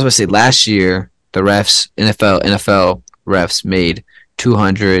about to say, last year the refs, NFL refs made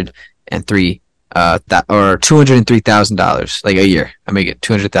 $203,000 like a year. I make it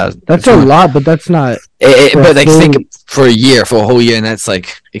 200,000. That's a lot, but that's not. But like think for a year, for a whole year, and that's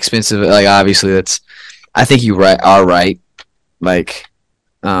like expensive. Like obviously, that's. I think you are right. Like,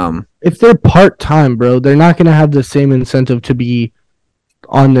 if they're part time, bro, they're not gonna have the same incentive to be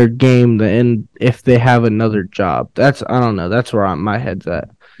on their game than if they have another job. I don't know. That's where my head's at.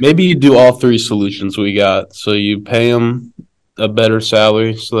 Maybe you do all three solutions we got. So you pay them a better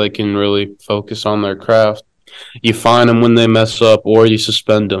salary so they can really focus on their craft. You fine them when they mess up, or you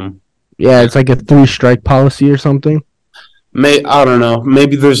suspend them. Yeah, it's like a 3-strike policy or something. I don't know.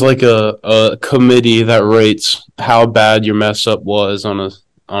 Maybe there's like a committee that rates how bad your mess up was on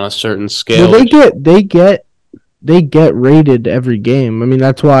a certain scale. Well, they get rated every game. I mean,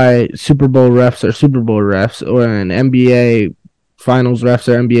 that's why Super Bowl refs are Super Bowl refs, or an NBA Finals refs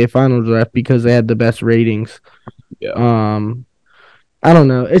are NBA Finals refs, because they had the best ratings. Yeah. I don't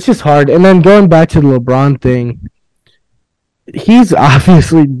know. It's just hard. And then going back to the LeBron thing, he's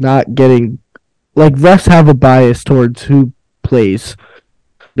obviously not getting, like, refs have a bias towards who plays.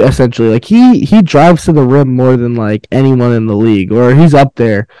 Essentially, like he drives to the rim more than like anyone in the league, or he's up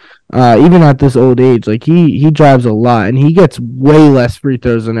there. Even at this old age, like he drives a lot, and he gets way less free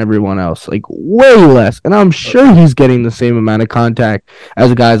throws than everyone else, like way less. And I'm sure he's getting the same amount of contact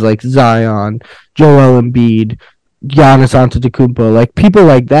as guys like Zion, Joel Embiid, Giannis Antetokounmpo, like people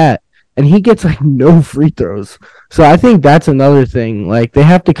like that. And he gets like no free throws. So I think that's another thing. Like they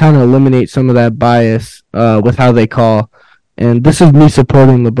have to kind of eliminate some of that bias with how they call. And this is me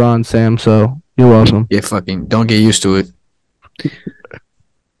supporting LeBron, Sam, so you're welcome. Yeah, fucking don't get used to it.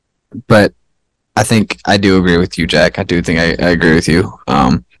 But I think I do agree with you, Jack. I do think I agree with you.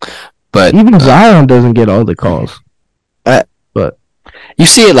 But even Zion doesn't get all the calls. But you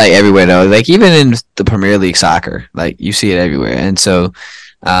see it like everywhere though. Like even in the Premier League soccer, like you see it everywhere. And so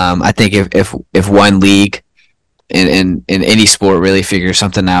I think if one league in any sport really figures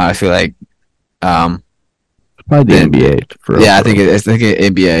something out, I feel like probably the NBA. I think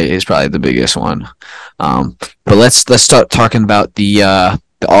NBA is probably the biggest one. But let's start talking about the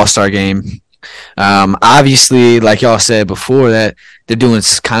All-Star game. Obviously, like y'all said before, that they're doing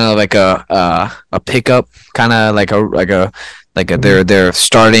kind of like a pickup, kind of like their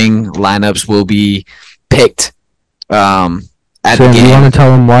starting lineups will be picked at the game. You want to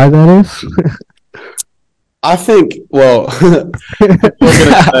tell them why that is? I think, well, we're gonna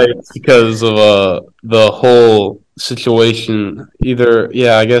say it's because of the whole situation.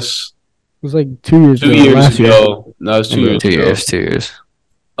 I guess it was like 2 years ago. 2 years ago. No, it was 2 years ago. 2 years.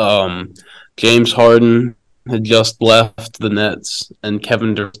 James Harden had just left the Nets, and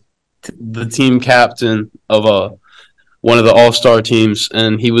Kevin Durant, the team captain of one of the All-Star teams,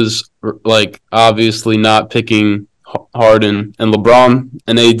 and he was like obviously not picking Harden, and LeBron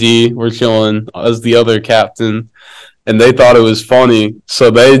and AD were chilling as the other captain, and they thought it was funny,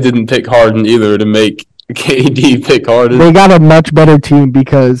 so they didn't pick Harden either to make KD pick Harden. They got a much better team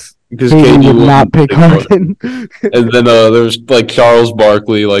because because KD would not pick Harden. Harden. And then there was like Charles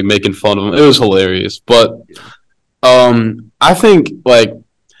Barkley like making fun of him. It was hilarious. But I think like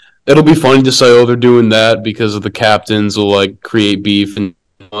it'll be funny to say, oh, they're doing that because of the captains will like create beef and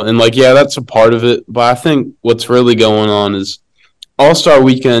like yeah, that's a part of it. But I think what's really going on is All-Star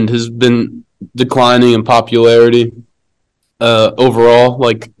Weekend has been declining in popularity overall,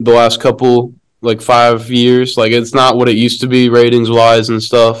 like the last couple like 5 years. Like it's not what it used to be ratings wise and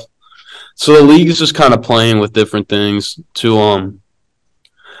stuff. So the league is just kind of playing with different things to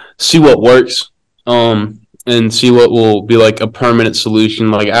see what works and see what will be like a permanent solution.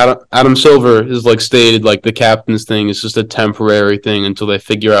 Like Adam Silver has like stated like the captain's thing is just a temporary thing until they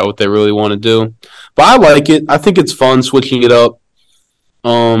figure out what they really want to do. But I like it. I think it's fun switching it up.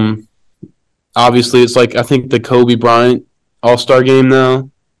 Obviously it's like I think the Kobe Bryant All-Star game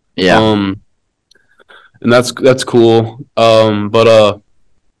now. Yeah. And that's cool.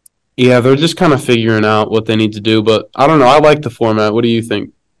 Yeah, they're just kind of figuring out what they need to do, but I don't know. I like the format. What do you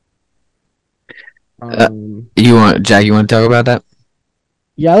think? You want to talk about that?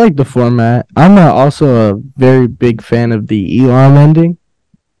 Yeah, I like the format. I'm also a very big fan of the Elam ending.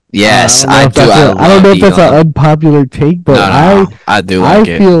 Yes, I don't know if that's an unpopular take, but I do like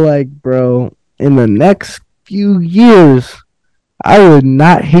it. I feel like, bro, in the next few years, I would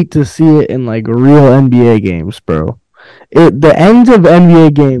not hate to see it in like real NBA games, bro. The ends of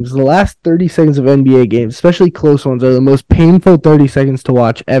NBA games, the last 30 seconds of NBA games, especially close ones, are the most painful 30 seconds to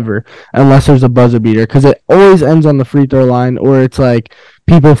watch ever, unless there's a buzzer beater, because it always ends on the free throw line, or it's like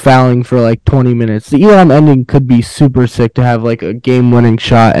people fouling for like 20 minutes. The Elam ending could be super sick to have like a game-winning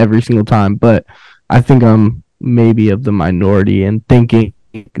shot every single time, but I think I'm maybe of the minority in thinking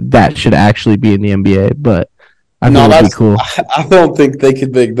that should actually be in the NBA, but I think it would be cool. I don't think they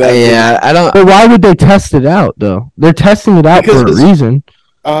could make that. Yeah, I don't. But why would they test it out though? They're testing it out for a reason.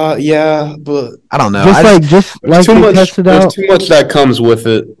 Yeah, but I don't know. Just like too much. Test it there's out. too much that comes with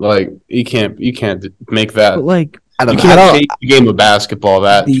it. Like you can't make that. But like I don't you know. can't change the game of basketball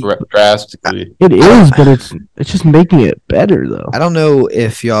that drastically. It is, but it's just making it better though. I don't know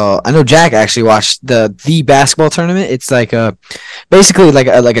if y'all. I know Jack actually watched the basketball tournament. It's like basically like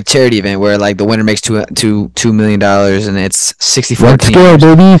a charity event where like the winner makes $2 million and it's 64 Let's teams. go,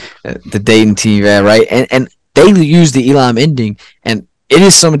 baby. The Dayton team, yeah, right? And they use the Elam ending, and it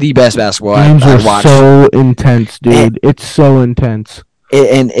is some of the best basketball Games I've are watched. so intense, dude. It's so intense.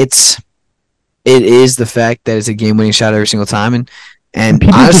 It is the fact that it's a game-winning shot every single time, and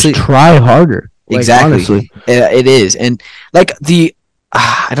People honestly, just try harder. Like, exactly, honestly. it is, and like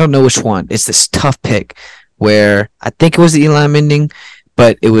I don't know which one. It's this tough pick where I think it was the Elam ending,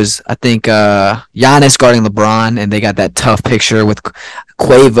 but it was I think Giannis guarding LeBron, and they got that tough picture with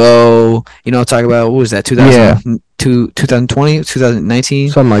Quavo. You know, talking about what was that 2020, 2019,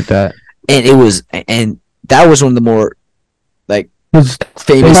 Something like that. And that was one of the more like famous.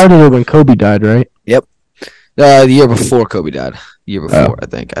 They started it when Kobe died, right? Yep. The year before Kobe died.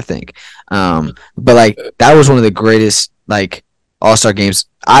 I think. But like that was one of the greatest like All-Star games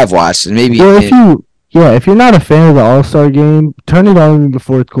I've watched, and maybe. Well, if you're not a fan of the All-Star game, turn it on in the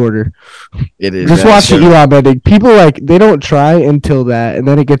fourth quarter. It is. Just watch the Elam ending. People they don't try until that, and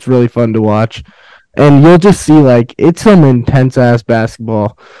then it gets really fun to watch, and you'll just see like it's some intense ass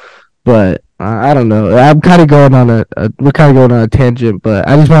basketball. But I don't know. I'm kind of going on we're kind of going on a tangent, but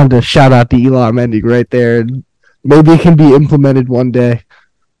I just wanted to shout out the Elam ending right there, and maybe it can be implemented one day.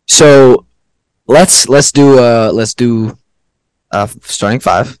 So let's do starting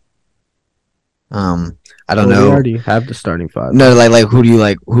five. I don't know. We already have the starting five. No, like who do you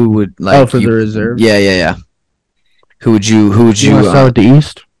like? Who would like? Oh, for the reserve. Yeah. Who would you? You want to start with the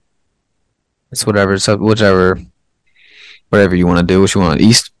East? It's whatever. So whatever you want to do. What you want?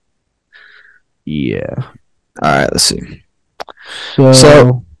 East. Yeah. All right. Let's see.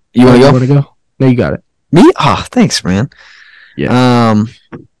 So you want to go? No, you got it. Me? Oh, thanks, man. Yeah.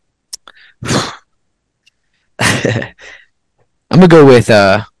 I'm gonna go with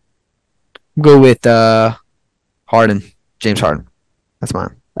Harden, James Harden. That's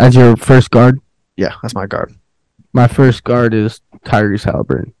mine. As your first guard? Yeah, that's my guard. My first guard is Tyrese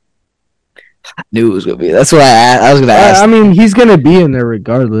Halliburton. I knew it was gonna be. That's what I was gonna ask. I mean, he's gonna be in there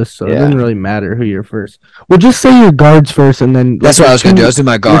regardless, so it doesn't really matter who you're first. Well, just say your guards first, and then that's what I was gonna do. I was doing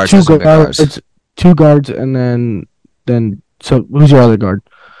my guards. It's two guards, and then. So who's your other guard?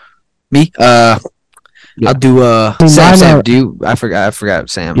 Me? I'll do Sam. Do you? I forgot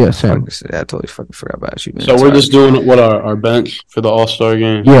Sam. Yeah, Sam. I totally fucking forgot about you, man. So we're just doing our bench for the All-Star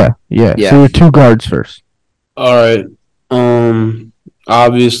game. Yeah. So your two guards first. All right.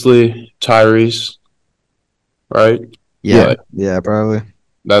 Obviously Tyrese, right? Yeah, probably.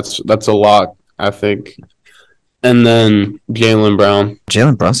 That's a lock, I think. And then Jaylen Brown.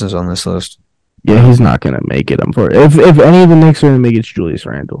 Jalen Brunson's on this list. Yeah, he's not gonna make it. If any of the Knicks are gonna make it, it's Julius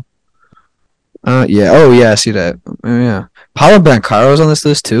Randle. Yeah. Oh, yeah. I see that. Yeah. Paulo Banchero's on this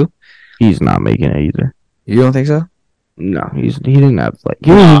list too. He's not making it either. You don't think so? No, he didn't have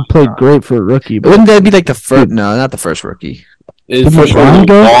he played great for a rookie. But Wouldn't that be like the first? No, not the first rookie. It's Did for LeBron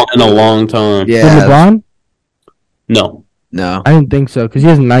go? in a long time. Did Yeah. LeBron? No. No. I didn't think so because he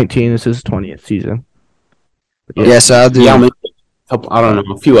has 19. This is his 20th season. Yeah. So I'll do. Yeah, I don't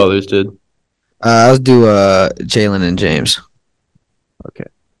know. A few others did. I'll do Jalen and James.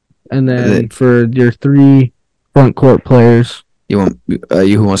 And then for your 3 front court players, You want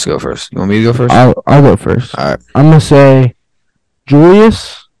who wants to go first? You want me to go first? I'll go first. All right. I'm gonna say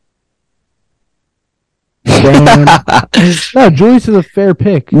Julius. Bam. No, Julius is a fair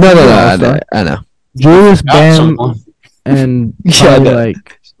pick. No, I know. Julius, Got Bam, someone. and Yeah, probably no.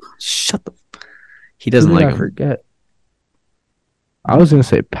 Shut the. He doesn't who did like I him. forget. I was gonna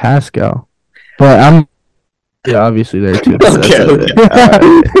say Pascal, but I'm obviously there too.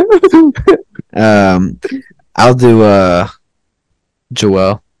 I'll do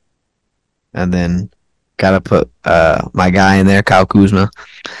Joel, and then gotta put my guy in there, Kyle Kuzma,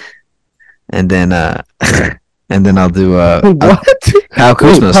 and then I'll do What? Kyle Wait,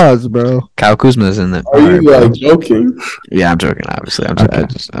 Kuzma's. pause, bro. Kyle Kuzma's in there. Are you joking? Yeah, I'm joking. Obviously, Okay.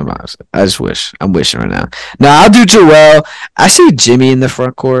 I just wish. I'm wishing right now. No, I'll do Joel. I see Jimmy in the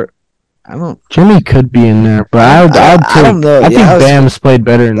front court. I don't. Jimmy could be in there, but I don't know. I think Yeah, Bam's played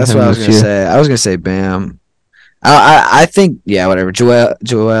better than That's him what I was this gonna year. say. I was gonna say Bam. I think whatever.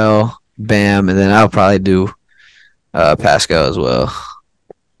 Joel, Bam, and then I'll probably do Pascal as well.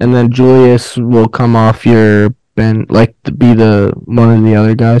 And then Julius will come off your bench, to be the one of the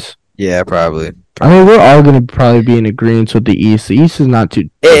other guys. Yeah, probably. I mean, we're all going to probably be in agreement with the East. The East is not too.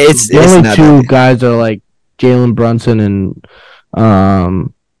 It's the only not two that- guys are like Jalen Brunson and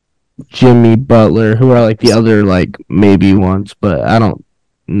Jimmy Butler, who are like the other maybe ones, but I don't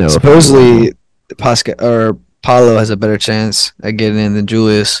know. Supposedly, Pascal or Paulo has a better chance at getting in than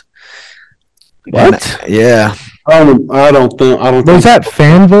Julius. What? And, yeah. I don't think. Was that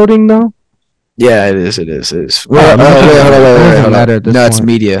fan voting though? Yeah, it is. It is. Well, Wait, hold on. doesn't matter at this No, it's point.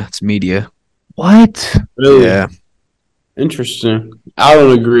 media. It's media. What? Really Yeah. interesting. I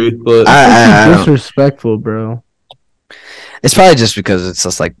don't agree, but I don't- Disrespectful, bro. It's probably just because it's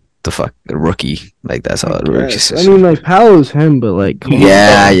just like the rookie. Like that's how the rookie I mean, Paolo's him, but come on.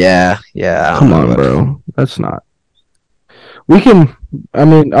 Yeah. I don't Come know on, about- bro. That's not. We can. I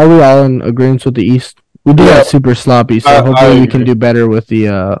mean, are we all in agreement with the East? We do Yeah. that super sloppy, so I hopefully we agree. can do better with the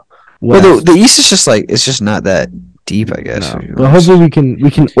Well, West. the East is just it's just not that deep, I guess. No, if you but want. hopefully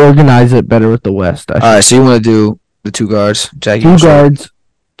we can organize it better with the West. All right, so you want to do the 2 guards, Jackie?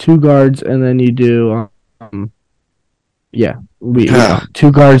 Two guards, and then you do yeah, Ah.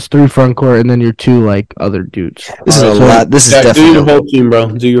 2 guards, 3 front court, and then your 2 other dudes. This is a Alright, so- lot. This is do definitely. your whole team, bro.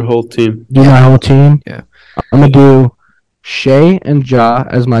 Do your whole team. Do my whole team. Yeah. I'm gonna do Shea and Ja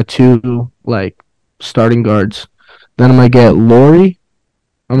as my 2 starting guards. Then I'm gonna get Laurie.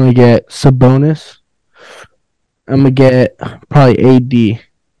 I'm gonna get Sabonis. I'm gonna get probably AD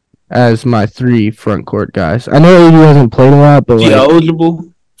as my 3 front court guys. I know AD hasn't played a lot, but Is he eligible?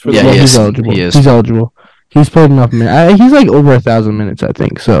 For Yeah, the he he's is. eligible. He is. He's eligible. He's played enough minutes. He's over 1,000 minutes, I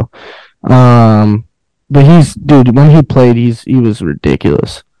think. So, but when he played, he was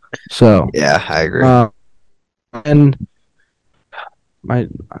ridiculous. So, Yeah, I agree. and my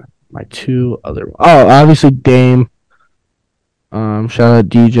 2 other. Oh, obviously Dame. Shout out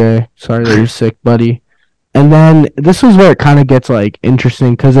DJ. Sorry that you're sick, buddy. And then this is where it kind of gets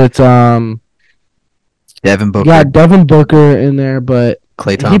interesting because it's Devin Booker, you got Devin Booker in there, but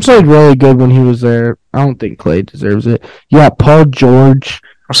Klay he Thompson, played really good when he was there. I don't think Clay deserves it. You got Paul George,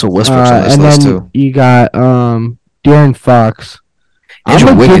 Russell Westbrook's on this and list then too. you got De'Aaron Fox. Andrew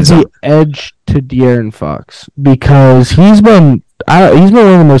I'm gonna give Wiggins. the edge to De'Aaron Fox because he's been one of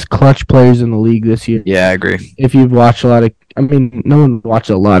the most clutch players in the league this year. Yeah, I agree. If you've watched no one watched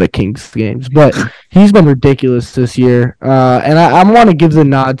a lot of Kings games, but he's been ridiculous this year. And I want to give the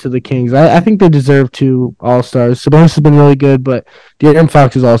nod to the Kings. I think they deserve 2 All-Stars. Sabonis has been really good, but De'Aaron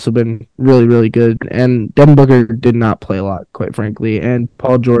Fox has also been really, really good. And Devin Booker did not play a lot, quite frankly. And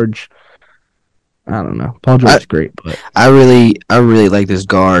Paul George, I don't know. Paul George is great, but I really like this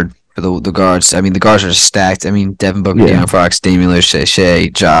guard for the guards. I mean, the guards are stacked. I mean, Devin Booker, Yeah. De'Aaron Fox, Damian Lillard, Shea,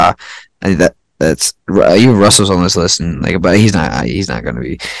 Ja. I think that's even Russell's on this list, and but he's not going to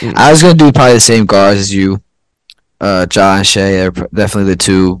be. Mm. I was going to do probably the same guards as you. Ja and Shea are definitely the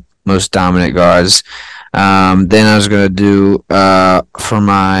 2 most dominant guards. Then I was gonna do for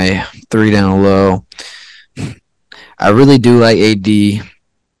my 3 down low. I really do like AD.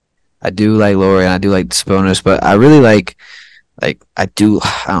 I do like Laurie, and I do like Sabonis, but I really like I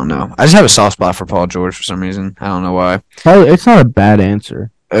don't know. I just have a soft spot for Paul George for some reason. I don't know why. It's not a bad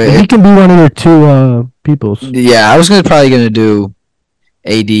answer. He can be one of your two peoples. Yeah, I was probably gonna do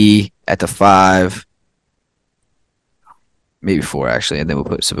AD at the 5, maybe 4 actually, and then we'll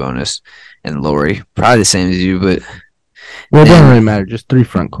put Sabonis and Laurie. Probably the same as you, but well, it doesn't really matter. Just 3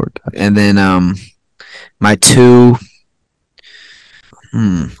 front court guys. And then my 2,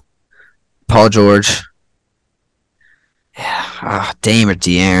 Paul George. Yeah, Dame or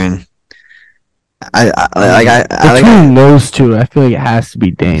De'Aaron. Between those two, I feel like it has to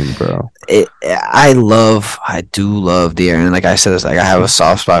be Dame, bro. I do love De'Aaron. Like I said, it's like I have a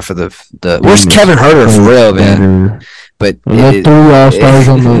soft spot for the. Where's Kevin Huerter for real, man? But we 3 All-Stars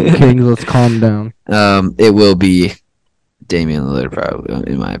on the Kings. Let's calm down. It will be Damian Lillard,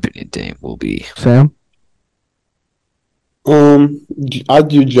 probably. In my opinion, Dame will be. Sam. I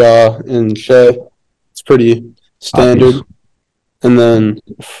do Ja and Shea. It's pretty standard. Obvious. And then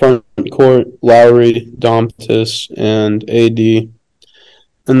front court, Lowry, Domantas, and AD.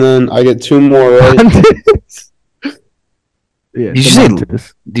 And then I get 2 more right. Yeah,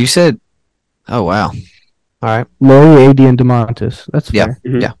 you said? Oh wow! All right, Laurie, AD, and Domantas. That's fair.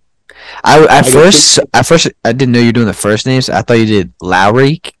 Mm-hmm. Yeah. At first I didn't know you were doing the first names. I thought you did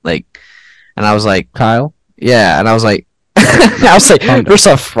Lowry, and I was like Kyle. Yeah, and I was like, first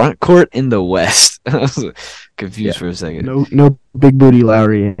off, front court in the West. I was confused for a second. No big booty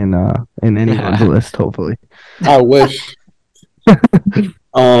Lowry in anyone's list. Hopefully, I wish.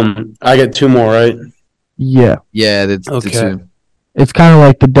 I get 2 more right. Yeah. Yeah, that's okay. It's kind of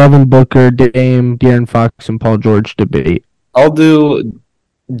like the Devin Booker, Dame, De'Aaron Fox, and Paul George debate. I'll do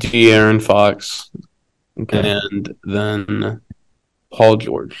De'Aaron Fox, Okay. and then Paul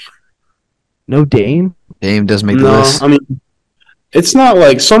George. No Dame? Dame does make the list. I mean, it's not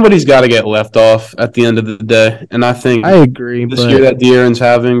like somebody's got to get left off at the end of the day, and I think I agree. this year that De'Aaron's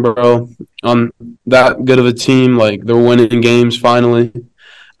having, bro, on that good of a team, like they're winning games finally.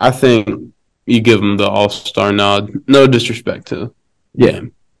 I think you give him the All-Star nod. No disrespect to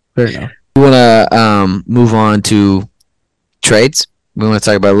him. Fair enough. We want to move on to trades. We want to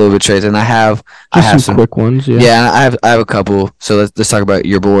talk about a little bit of trades, and I have some quick ones. Yeah. Yeah, I have a couple. So let's talk about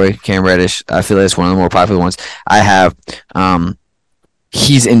your boy Cam Reddish. I feel like it's one of the more popular ones. I have I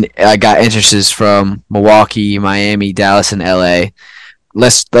got interests from Milwaukee, Miami, Dallas, and LA.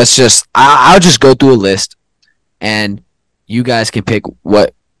 I'll just go through a list, and you guys can pick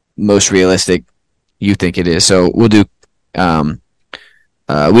what most realistic you think it is. So we'll do.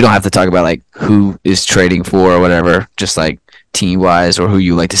 We don't have to talk about like who is trading for or whatever. Just like team wise or who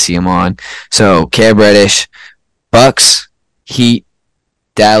you like to see him on. So Cam Reddish, Bucks, Heat,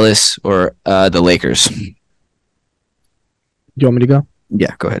 Dallas, or the Lakers. Do you want me to go?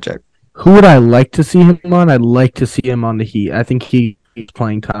 Yeah, go ahead, Jack. Who would I like to see him on? I'd like to see him on the Heat. I think he's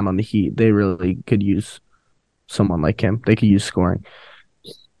playing time on the Heat. They really could use someone like him. They could use scoring.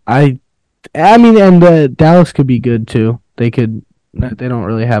 I mean, and Dallas could be good too. They don't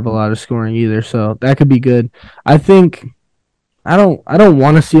really have a lot of scoring either, so that could be good. I think I don't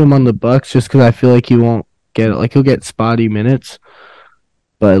want to see him on the Bucks just because I feel like he won't get it. Like he'll get spotty minutes,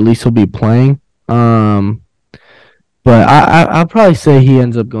 but at least he'll be playing. But I'll probably say he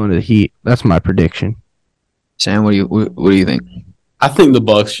ends up going to the Heat. That's my prediction. Sam, what do you think? I think the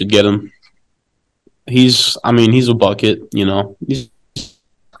Bucks should get him. He's a bucket. You know,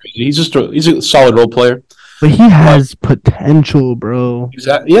 he's a solid role player. But he has potential, bro.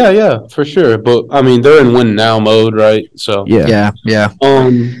 Yeah, for sure. But I mean, they're in win now mode, right? So yeah.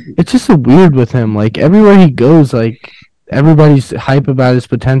 It's just so weird with him. Like everywhere he goes, like everybody's hype about his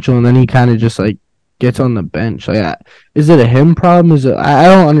potential, and then he kind of just like gets on the bench. Like, is it a him problem? I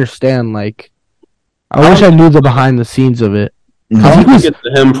don't understand. Like, I wish I knew the behind the scenes of it. I don't think it's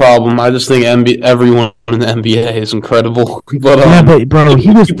a him problem. I just think everyone in the NBA is incredible. But bro, he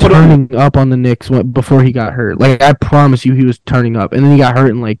was turning up on the Knicks before he got hurt. Like I promise you, he was turning up, and then he got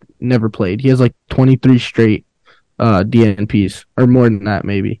hurt and like never played. He has like 23 straight DNPs or more than that,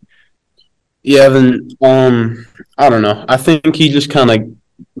 maybe. Yeah, then I don't know. I think he just kind of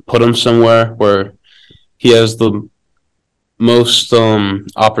put him somewhere where he has the most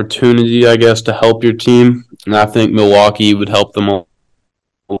opportunity, I guess, to help your team. And I think Milwaukee would help them all.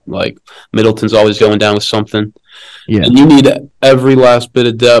 Like, Middleton's always going down with something. Yeah. And you need every last bit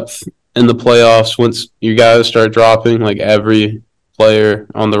of depth in the playoffs once you guys start dropping. Like, every player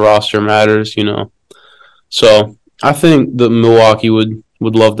on the roster matters, you know. So, I think that Milwaukee would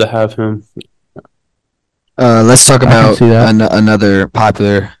love to have him. Let's talk I can about see that. another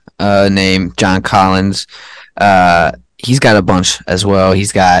popular name, John Collins. He's got a bunch as well.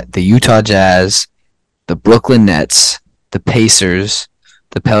 He's got the Utah Jazz, the Brooklyn Nets, the Pacers,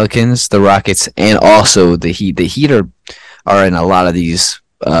 the Pelicans, the Rockets, and also the Heat. The Heat are in a lot of these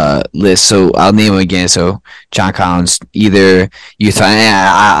lists. So I'll name them again. So John Collins, either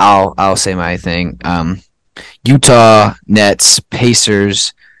Utah. I'll say my thing. Utah, Nets,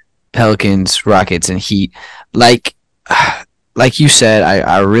 Pacers, Pelicans, Rockets, and Heat. Like like you said,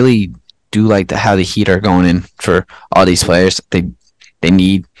 I really do like how the Heat are going in for all these players. They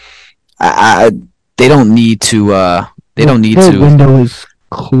need. I they don't need to. They don't need The to. window is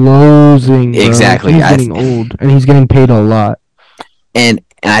closing. Bro. Exactly. He's getting old, and he's getting paid a lot. And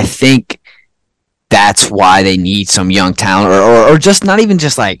I think that's why they need some young talent, or just not even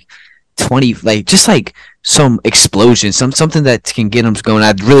just like 20, like just like some explosion, something that can get them going.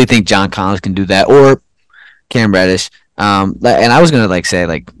 I really think John Collins can do that, or Cam Reddish. And I was gonna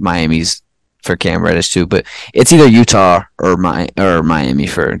say Miami's for Cam Reddish too, but it's either Utah or Miami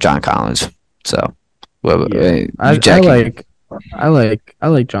for John Collins. So, I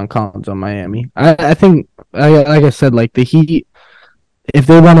like John Collins on Miami. I think like I said, like the Heat, if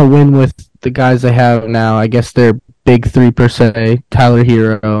they want to win with the guys they have now, I guess they're big three per se, Tyler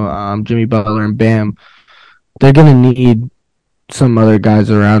Hero, Jimmy Butler, and Bam. They're gonna need some other guys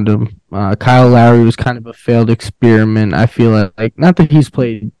around him. Kyle Lowry was kind of a failed experiment. I feel like not that he's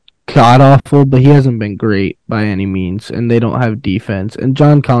played god awful, but he hasn't been great by any means, and they don't have defense. And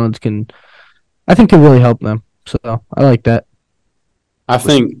John Collins can really help them. So I like that. I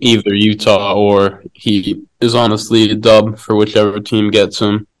think either Utah or Heat is honestly a dub for whichever team gets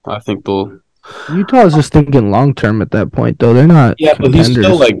him. I think they'll. Utah is just thinking long term at that point, though. They're not. Yeah, but he's contenders.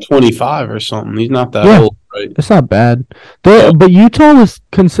 still like 25 or something. He's not that old, right? It's not bad. But Utah was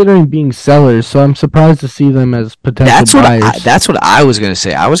considering being sellers, so I'm surprised to see them as potential buyers. That's what I was gonna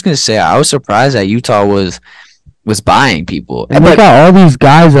say. I was surprised that Utah was buying people. And they got all these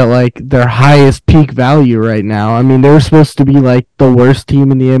guys at like their highest peak value right now. I mean, they were supposed to be like the worst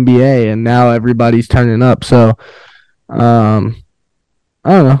team in the NBA, and now everybody's turning up. So, I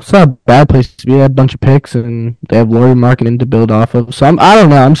don't know. It's not a bad place to be. They have a bunch of picks, and they have Lauri Markkanen to build off of. So I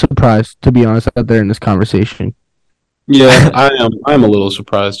don't know. I'm surprised, to be honest, out there in this conversation. Yeah, I am. I'm a little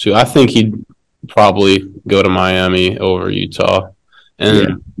surprised too. I think he'd probably go to Miami over Utah,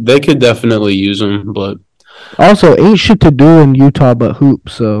 and they could definitely use him. But also, ain't shit to do in Utah but hoop.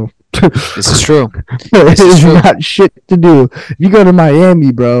 So this is true. There's not shit to do. If you go to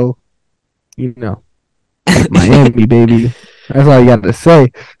Miami, bro, Miami, baby. That's all you got to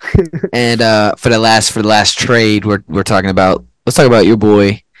say. And for the last trade, we're talking about. Let's talk about your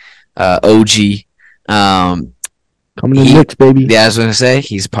boy, OG. Coming to the Knicks, baby. Yeah, I was gonna say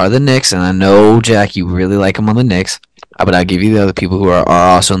he's part of the Knicks, and I know Jack, you really like him on the Knicks. But I'll give you the other people who are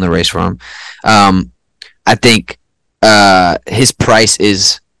also in the race for him. I think his price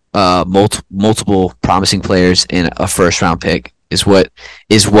is multiple promising players in a first round pick is what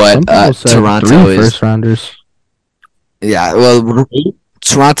Toronto is. First rounders. Yeah, well,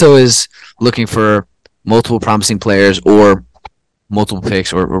 Toronto is looking for multiple promising players or multiple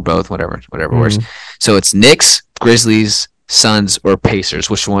picks or both, whatever works. So it's Knicks, Grizzlies, Suns, or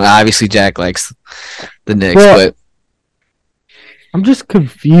Pacers. Which one? Obviously, Jack likes the Knicks, but I'm just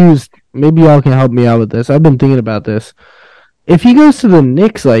confused. Maybe y'all can help me out with this. I've been thinking about this. If he goes to the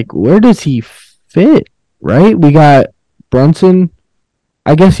Knicks, like, where does he fit? Right? We got Brunson.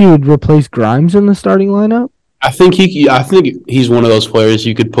 I guess he would replace Grimes in the starting lineup. I think he's one of those players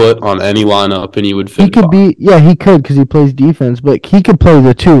you could put on any lineup and he would fit. He could be, he could because he plays defense, but he could play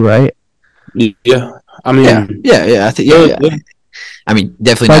the two, right? Yeah, I mean, I think, I mean,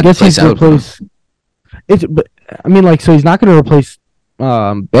 definitely so not. I guess he's replace. So he's not going to replace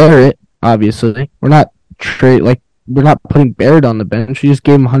Barrett. Obviously, we're not putting Barrett on the bench. We just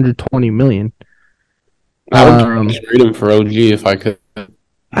gave him $120 million. I would trade him for OG if I could.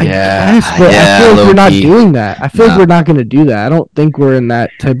 I feel like we're not doing that. I feel like we're not going to do that. I don't think we're in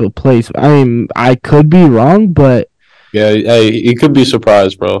that type of place. I mean, I could be wrong, but yeah, hey, you could be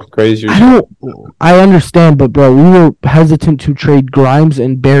surprised, bro. Crazy. I understand, but bro, we were hesitant to trade Grimes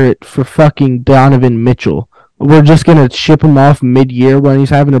and Barrett for fucking Donovan Mitchell. We're just going to ship him off mid-year when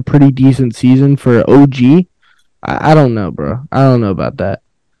he's having a pretty decent season for OG. I don't know, bro. I don't know about that.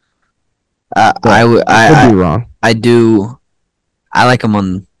 I could be wrong. I do. I like him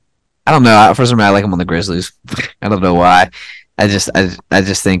on. I don't know. For some reason, I like him on the Grizzlies. I don't know why. I just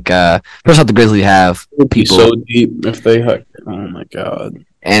think first off, the Grizzlies have people so deep if they. Oh my god.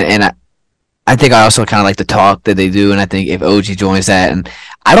 And I think I also kind of like the talk that they do, and I think if OG joins that, and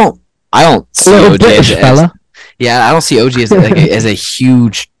I don't I don't see Little OG British fella. yeah, I don't see OG as as a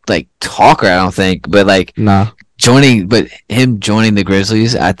huge like talker. I don't think, but like Nah. him joining the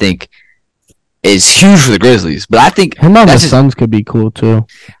Grizzlies, I think is huge for the Grizzlies. But I think Him on the that's just, Suns could be cool too.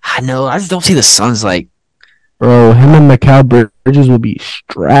 I know. I just don't see the Suns like. Bro, him and Mikal Bridges will be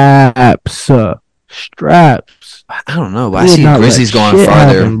straps. Straps. I don't know, but He I would see not let Grizzlies going shit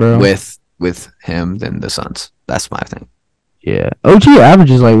farther happen, bro. with him than the Suns. That's my thing. Yeah. OG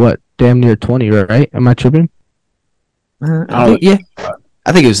averages like what? Damn near 20, right? Am I tripping? I think, yeah.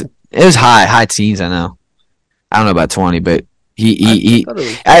 I think it was high teens. I know. I don't know about 20, but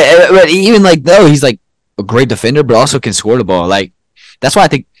but even like though he's like a great defender, but also can score the ball. Like that's why I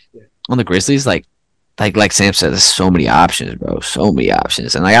think on the Grizzlies, like Sam said, there's so many options, bro. So many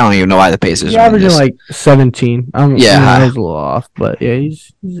options, and like I don't even know why the Pacers. He's averaging like 17. I was a little off, but yeah,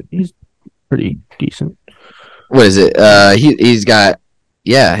 he's pretty decent. What is it? He's got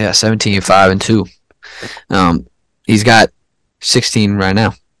 17, 5, and 2. He's got 16 right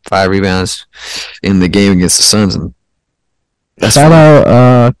now, 5 rebounds in the game against the Suns, and that's shout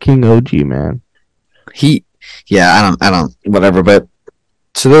out King OG, man. I don't whatever, but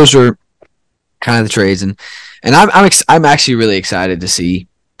so those are kind of the trades, and I'm actually really excited to see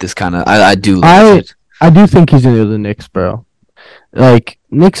this kind of I do think he's into the Knicks, bro. Like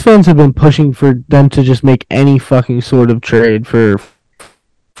Knicks fans have been pushing for them to just make any fucking sort of trade for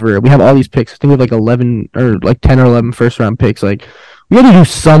we have all these picks. I think we have like 11 or like 10 or 11 first round picks. Like we got to do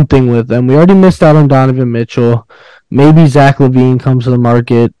something with them. We already missed out on Donovan Mitchell. Maybe Zach LaVine comes to the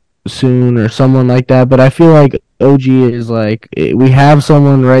market soon or someone like that. But I feel like OG is like we have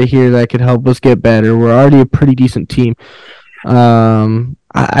someone right here that could help us get better. We're already a pretty decent team.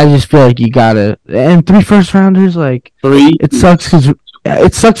 I just feel like you gotta and 3 first rounders. Like it sucks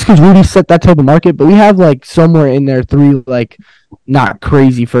because Rudy set that type of market. But we have like somewhere in there 3 like not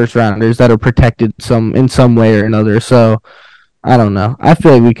crazy first rounders that are protected in some way or another. So I don't know. I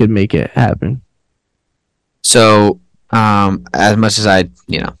feel like we could make it happen. So as much as I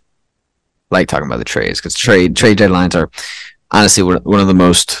like talking about the trades, because trade deadlines are honestly one of the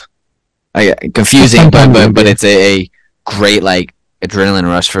most confusing, but it's a great like adrenaline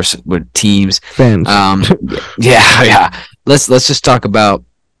rush with teams. Fans. Yeah. Let's just talk about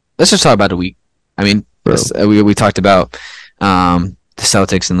the week. I mean, we talked about the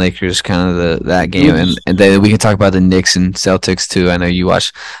Celtics and Lakers, kind of that game, and then we can talk about the Knicks and Celtics too. I know you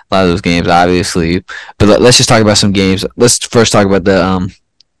watch a lot of those games, obviously, but let's just talk about some games. Let's first talk about the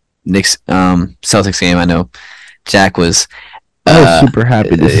Knicks Celtics game. I know Jack was. I was super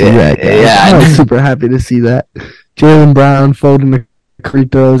happy to see that. I was super happy to see that. Jaylen Brown folding the free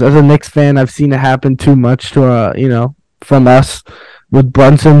throws. As a Knicks fan, I've seen it happen too much to from us with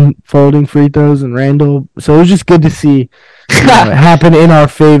Brunson folding free throws and Randall. So it was just good to see it happen in our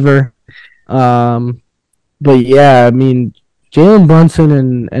favor. But yeah, I mean, Jalen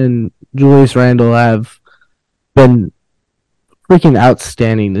Brunson and Julius Randle have been freaking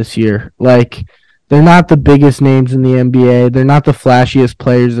outstanding this year. Like, they're not the biggest names in the NBA. They're not the flashiest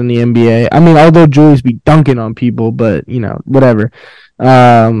players in the NBA. I mean, although Julius be dunking on people, but, whatever.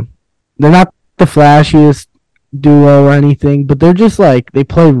 They're not the flashiest duo or anything, but they're just like, they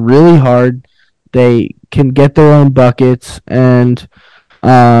play really hard. They can get their own buckets. And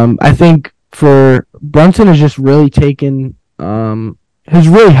I think for Brunson has just really taken, has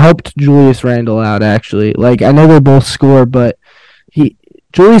really helped Julius Randle out, actually. Like, I know they both score, but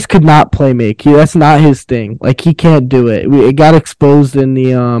Julius could not play make. That's not his thing. Like, he can't do it. It got exposed in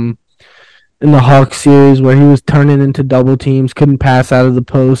the Hawks series where he was turning into double teams, couldn't pass out of the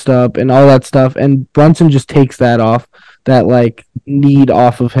post up and all that stuff. And Brunson just takes that off, that like need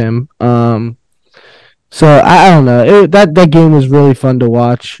off of him. So I don't know. That game was really fun to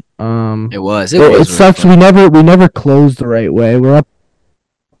watch. It was. It sucks. We never closed the right way. We're up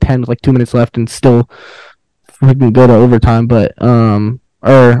 10 with like 2 minutes left and still we can go to overtime. But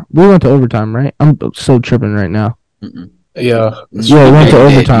or we went to overtime, right? I'm so tripping right now. Mm-mm. Yeah, we went to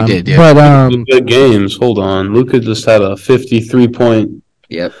overtime. We did, yeah. But good games. Hold on, Luka just had a 53-point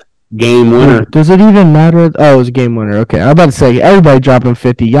game winner. Does it even matter? Oh, it was a game winner. Okay, I'm about to say everybody dropping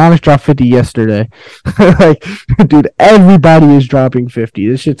 50. Giannis dropped 50 yesterday. Like, dude, everybody is dropping 50.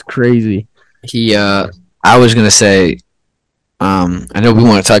 This shit's crazy. I was gonna say, I know we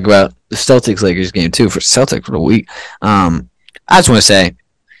want to talk about the Celtics Lakers game too for Celtics for the week. I just want to say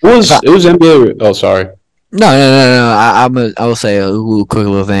it was NBA. Oh, sorry. No. I will say a quick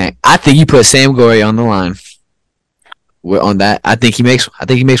little thing. I think you put Sam Gorey on the line. On that, I think he makes one. I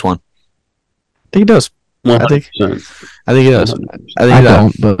think he does. 100%. I think he does. I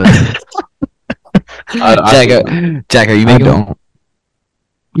don't, but Jack, are you making one?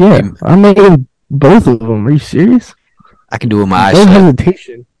 Yeah, I'm making both of them. Are you serious? I can do it with my eyes No shut.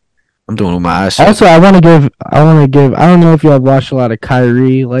 hesitation. I'm doing it with my eyes shut. Also, I want to give. I don't know if y'all watched a lot of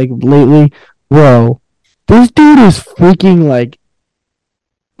Kyrie like lately, bro. This dude is freaking like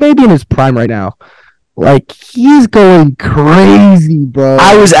maybe in his prime right now. Like he's going crazy, bro.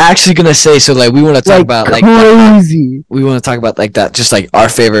 I was actually gonna say, so like we want to talk about like crazy. We want to talk about like that, just like our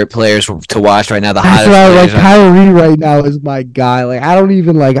favorite players to watch right now. The That's hottest why players. like Kyrie right now is my guy. Like I don't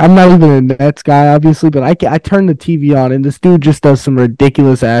even like. I'm not even a Nets guy, obviously, but I turn the TV on and this dude just does some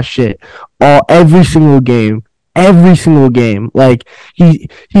ridiculous ass shit every single game. Every single game. Like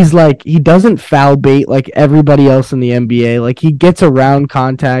he's like he doesn't foul bait like everybody else in the NBA. Like he gets around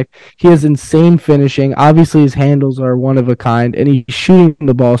contact. He has insane finishing. Obviously his handles are one of a kind and he's shooting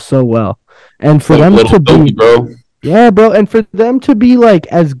the ball so well. And for them to be yeah, bro, and for them to be like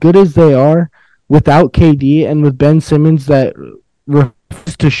as good as they are without KD and with Ben Simmons that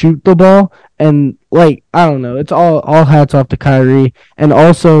refuse to shoot the ball and like I don't know, it's all hats off to Kyrie and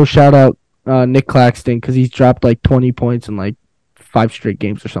also shout out Nick Claxton because he's dropped like 20 points in like 5 straight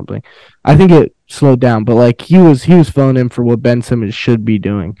games or something. I think it slowed down, but like he was filling in for what Ben Simmons should be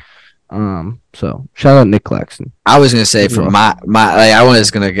doing. So shout out Nick Claxton. I was gonna say for my like, I was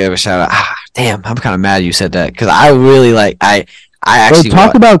gonna give a shout out. Damn, I'm kind of mad you said that because I really like I actually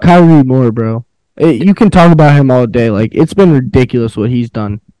talk about Kyrie more, bro. You can talk about him all day. Like it's been ridiculous what he's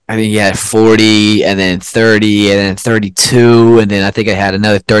done. I mean, he had 40 and then 30 and then 32 and then I think I had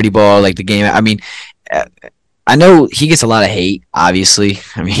another 30 ball like the game. I mean, I know he gets a lot of hate. Obviously,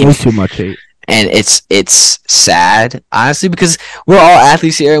 I mean, way too much hate, and it's sad honestly because we're all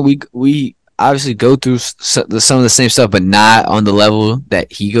athletes here. And we obviously go through some of the same stuff, but not on the level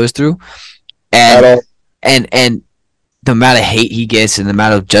that he goes through. And the amount of hate he gets and the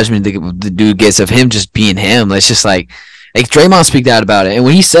amount of judgment the dude gets of him just being him, it's just like Draymond speaked out about it. And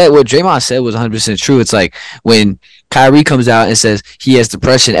when he said what Draymond said was 100% true, it's like when Kyrie comes out and says he has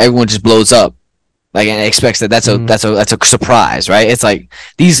depression, everyone just blows up. Like and expects that's a surprise, right? It's like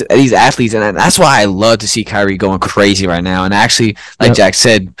these athletes, and that's why I love to see Kyrie going crazy right now. And actually, like Jack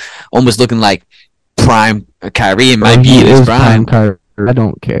said, almost looking like prime Kyrie and might be in his prime. Kyrie. I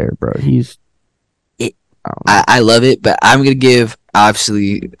don't care, bro. I love it, but I'm gonna give.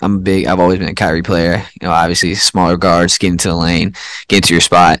 Obviously, I've always been a Kyrie player. You know, obviously smaller guards, get into the lane, get into your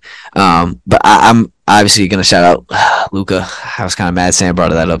spot. But I'm obviously gonna shout out Luka. I was kind of mad Sam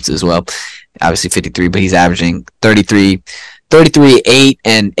brought that up as well. Obviously 53, but he's averaging 33, 8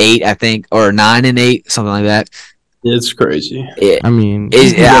 and 8, I think, or 9 and 8, something like that. It's crazy. I mean,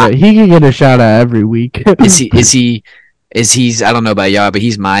 he can get a shout out every week. Is he? I don't know about y'all, but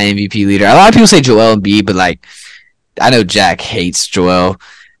he's my MVP leader. A lot of people say Joel Embiid, but like I know Jack hates Joel.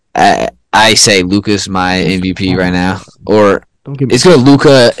 I say Luka's my MVP right now, or it's gonna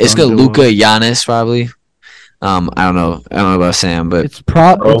Luka. It's gonna Luka Giannis probably. I don't know about Sam, but it's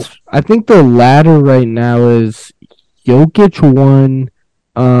I think the ladder right now is Jokic 1,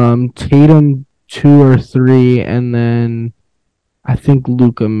 Tatum 2 or 3, and then I think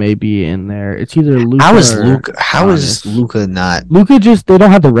Luka may be in there. It's either Luka. How is Luka not? Luka they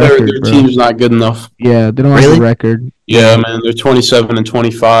don't have the record. Their team's not good enough. Yeah, they don't have the record. Yeah, man, they're 27 and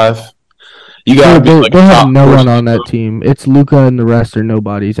 25. You got they have no one on that team. It's Luka and the rest are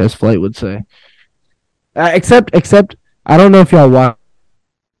nobodies, as Flight would say. Except I don't know if y'all watched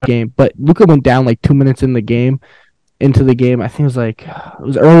the game, but Luka went down like 2 minutes into the game. I think it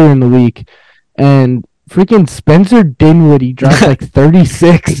was earlier in the week, and freaking Spencer Dinwiddie dropped like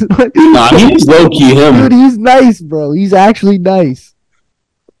 36. Nah, he's low key him. Dude, he's nice, bro. He's actually nice.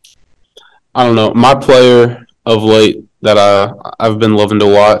 I don't know. My player of late that I've been loving to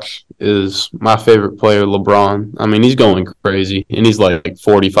watch is my favorite player, LeBron. I mean, he's going crazy, and he's like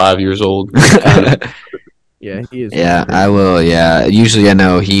 45 years old. Yeah, he is. Yeah, I will. Yeah, usually I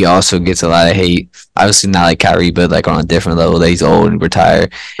know he also gets a lot of hate. Obviously not like Kyrie, but like on a different level. That he's old and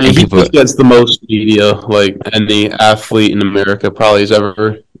retired. And he gets the most media like any athlete in America probably has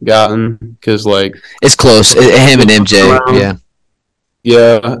ever gotten because like it's close. Him and MJ.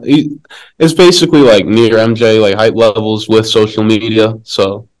 Yeah, it's basically like near MJ like height levels with social media.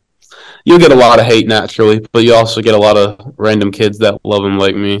 So you'll get a lot of hate naturally, but you also get a lot of random kids that love him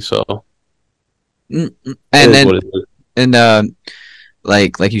like me. So. And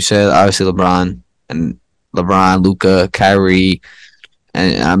like you said, obviously LeBron, Luka, Kyrie,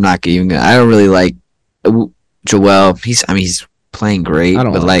 and I don't really like Joel. He's playing great,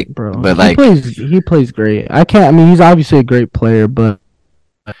 he plays great. He's obviously a great player, but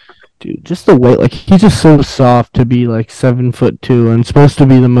dude, just the way he's just so soft to be like 7'2" and supposed to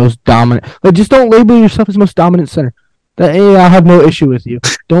be the most dominant. Like, just don't label yourself as most dominant center. I have no issue with you.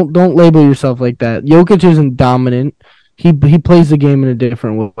 Don't label yourself like that. Jokic isn't dominant. He plays the game in a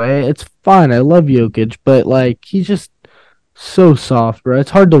different way. It's fine. I love Jokic, but like he's just so soft, bro.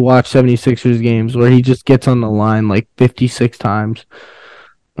 It's hard to watch 76ers games where he just gets on the line like 56 times.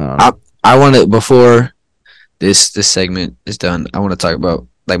 I want to, before this segment is done, I want to talk about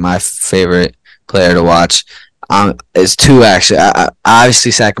like my favorite player to watch. It's two actually.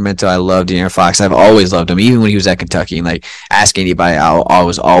 Obviously Sacramento. I love De'Aaron Fox. I've always loved him, even when he was at Kentucky. And like ask anybody, I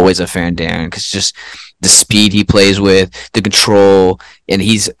was always a fan of De'Aaron because just the speed he plays with, the control, and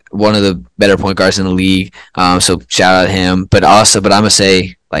he's one of the better point guards in the league. So shout out to him. But I'm gonna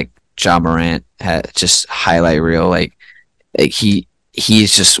say like John Morant had just highlight reel. Like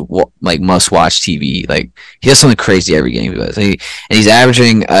he's just like must watch TV. Like he does something crazy every game he does. And he's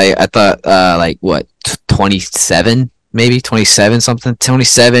averaging I thought like what 27 maybe 27 something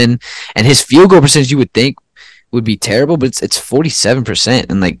 27, and his field goal percentage you would think would be terrible, but it's 47%,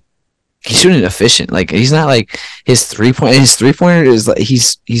 and like he's shooting efficient. Like he's not like his three pointer is like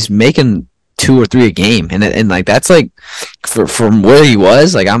he's making 2 or 3 a game, and like that's like from where he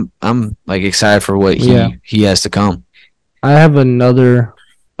was. Like I'm like excited for what he has to come. I have another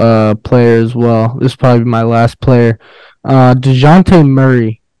player as well. This is probably my last player. DeJounte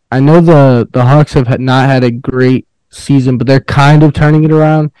Murray. I know the Hawks have not had a great season, but they're kind of turning it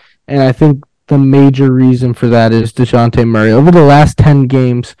around, and I think the major reason for that is DeJounte Murray. Over the last 10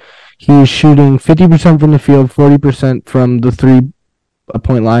 games, he's shooting 50% from the field, 40% from the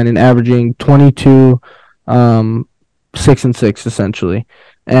 3-point line, and averaging 22, 6 and 6 essentially.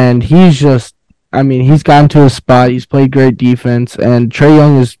 And he's just, I mean, he's gotten to a spot. He's played great defense, and Trae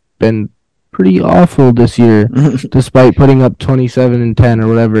Young has been pretty awful this year, despite putting up 27 and 10 or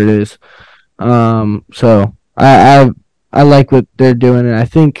whatever it is. So I like what they're doing, and I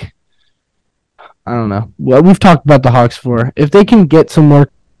think, I don't know. Well, we've talked about the Hawks before. If they can get some more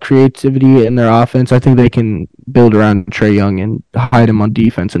creativity in their offense, I think they can build around Trae Young and hide him on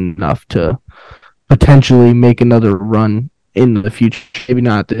defense enough to potentially make another run in the future. Maybe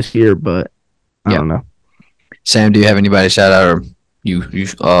not this year, but I don't know. Sam, do you have anybody to shout out, or you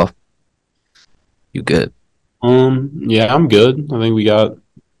good? Yeah, I'm good. I think we got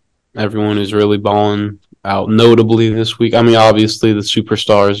everyone who's really balling out notably this week. I mean, obviously the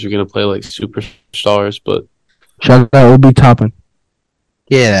superstars are going to play like superstars, but shout out Obi Toppin.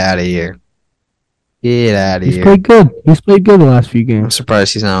 Get out of here. Get out of here. He's played good. He's played good the last few games. I'm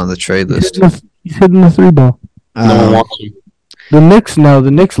surprised he's not on the trade list. He's hitting the 3-ball. No one wants him. The Knicks love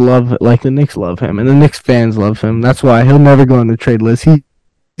him, and the Knicks fans love him. That's why he'll never go on the trade list. He's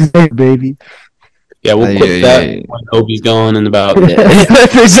a baby. Yeah, we'll quit that when Obi's gone in about.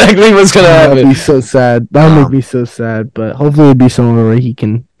 That's exactly what's gonna happen. That'll be so sad. That'll make me so sad. But hopefully, it'll be somewhere where he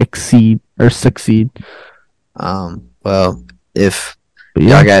can succeed. Well, if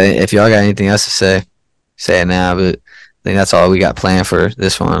y'all got anything else to say it now. But I think that's all we got planned for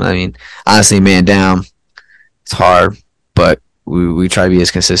this one. I mean, honestly, man down, it's hard, but we try to be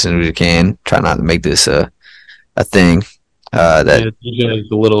as consistent as we can. Try not to make this a thing. That DJ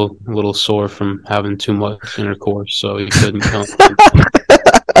is a little sore from having too much intercourse, so he couldn't come. All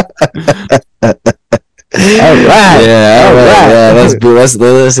right. Yeah.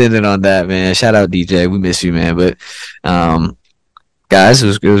 Let's end it on that, man. Shout out DJ. We miss you, man. But guys, it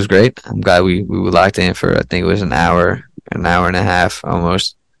was great. I'm glad we locked in for, I think it was an hour and a half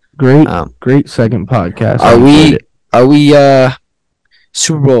almost. Great second podcast. Are we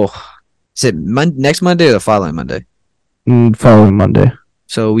Super Bowl? Is it next Monday or the following Monday? Following Monday.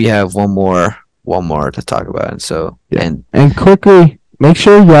 So we have one more to talk about, and so and quickly make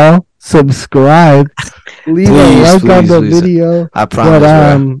sure y'all subscribe, leave a like on the video. I promise.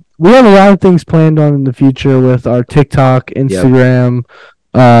 But, we have a lot of things planned on in the future with our TikTok, Instagram,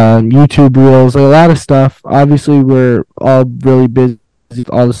 YouTube Reels, a lot of stuff. Obviously, we're all really busy with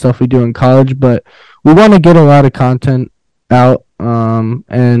all the stuff we do in college, but we want to get a lot of content out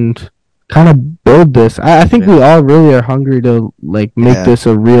and kind of build this. I think we all really are hungry to make this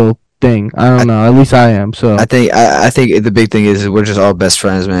a real thing. I don't know. At least I am. So I think the big thing is we're just all best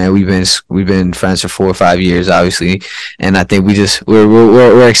friends, man. We've been friends for 4 or 5 years, obviously, and I think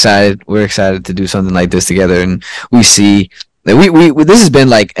we're excited. We're excited to do something like this together, and we see. We this has been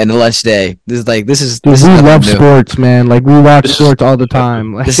like a lunch day. We love sports, man. Like we watch sports all the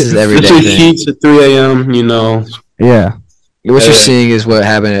time. Like, this is every day. Heats at 3 a.m. You know. Yeah. What you're seeing is what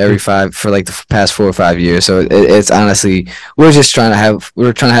happened for like the past 4 or 5 years. So it's honestly, we're trying to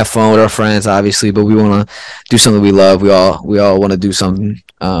have fun with our friends, obviously, but we want to do something we love. We all want to do something.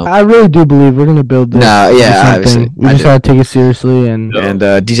 I really do believe we're gonna build this. Obviously, we just gotta take it seriously and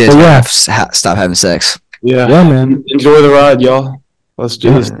DJ stop having sex. Yeah, man. Enjoy the ride, y'all. Let's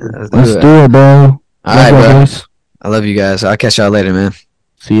do this. Let's do it, bro. All right, bro. Boys. I love you guys. I'll catch y'all later, man.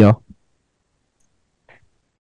 See y'all.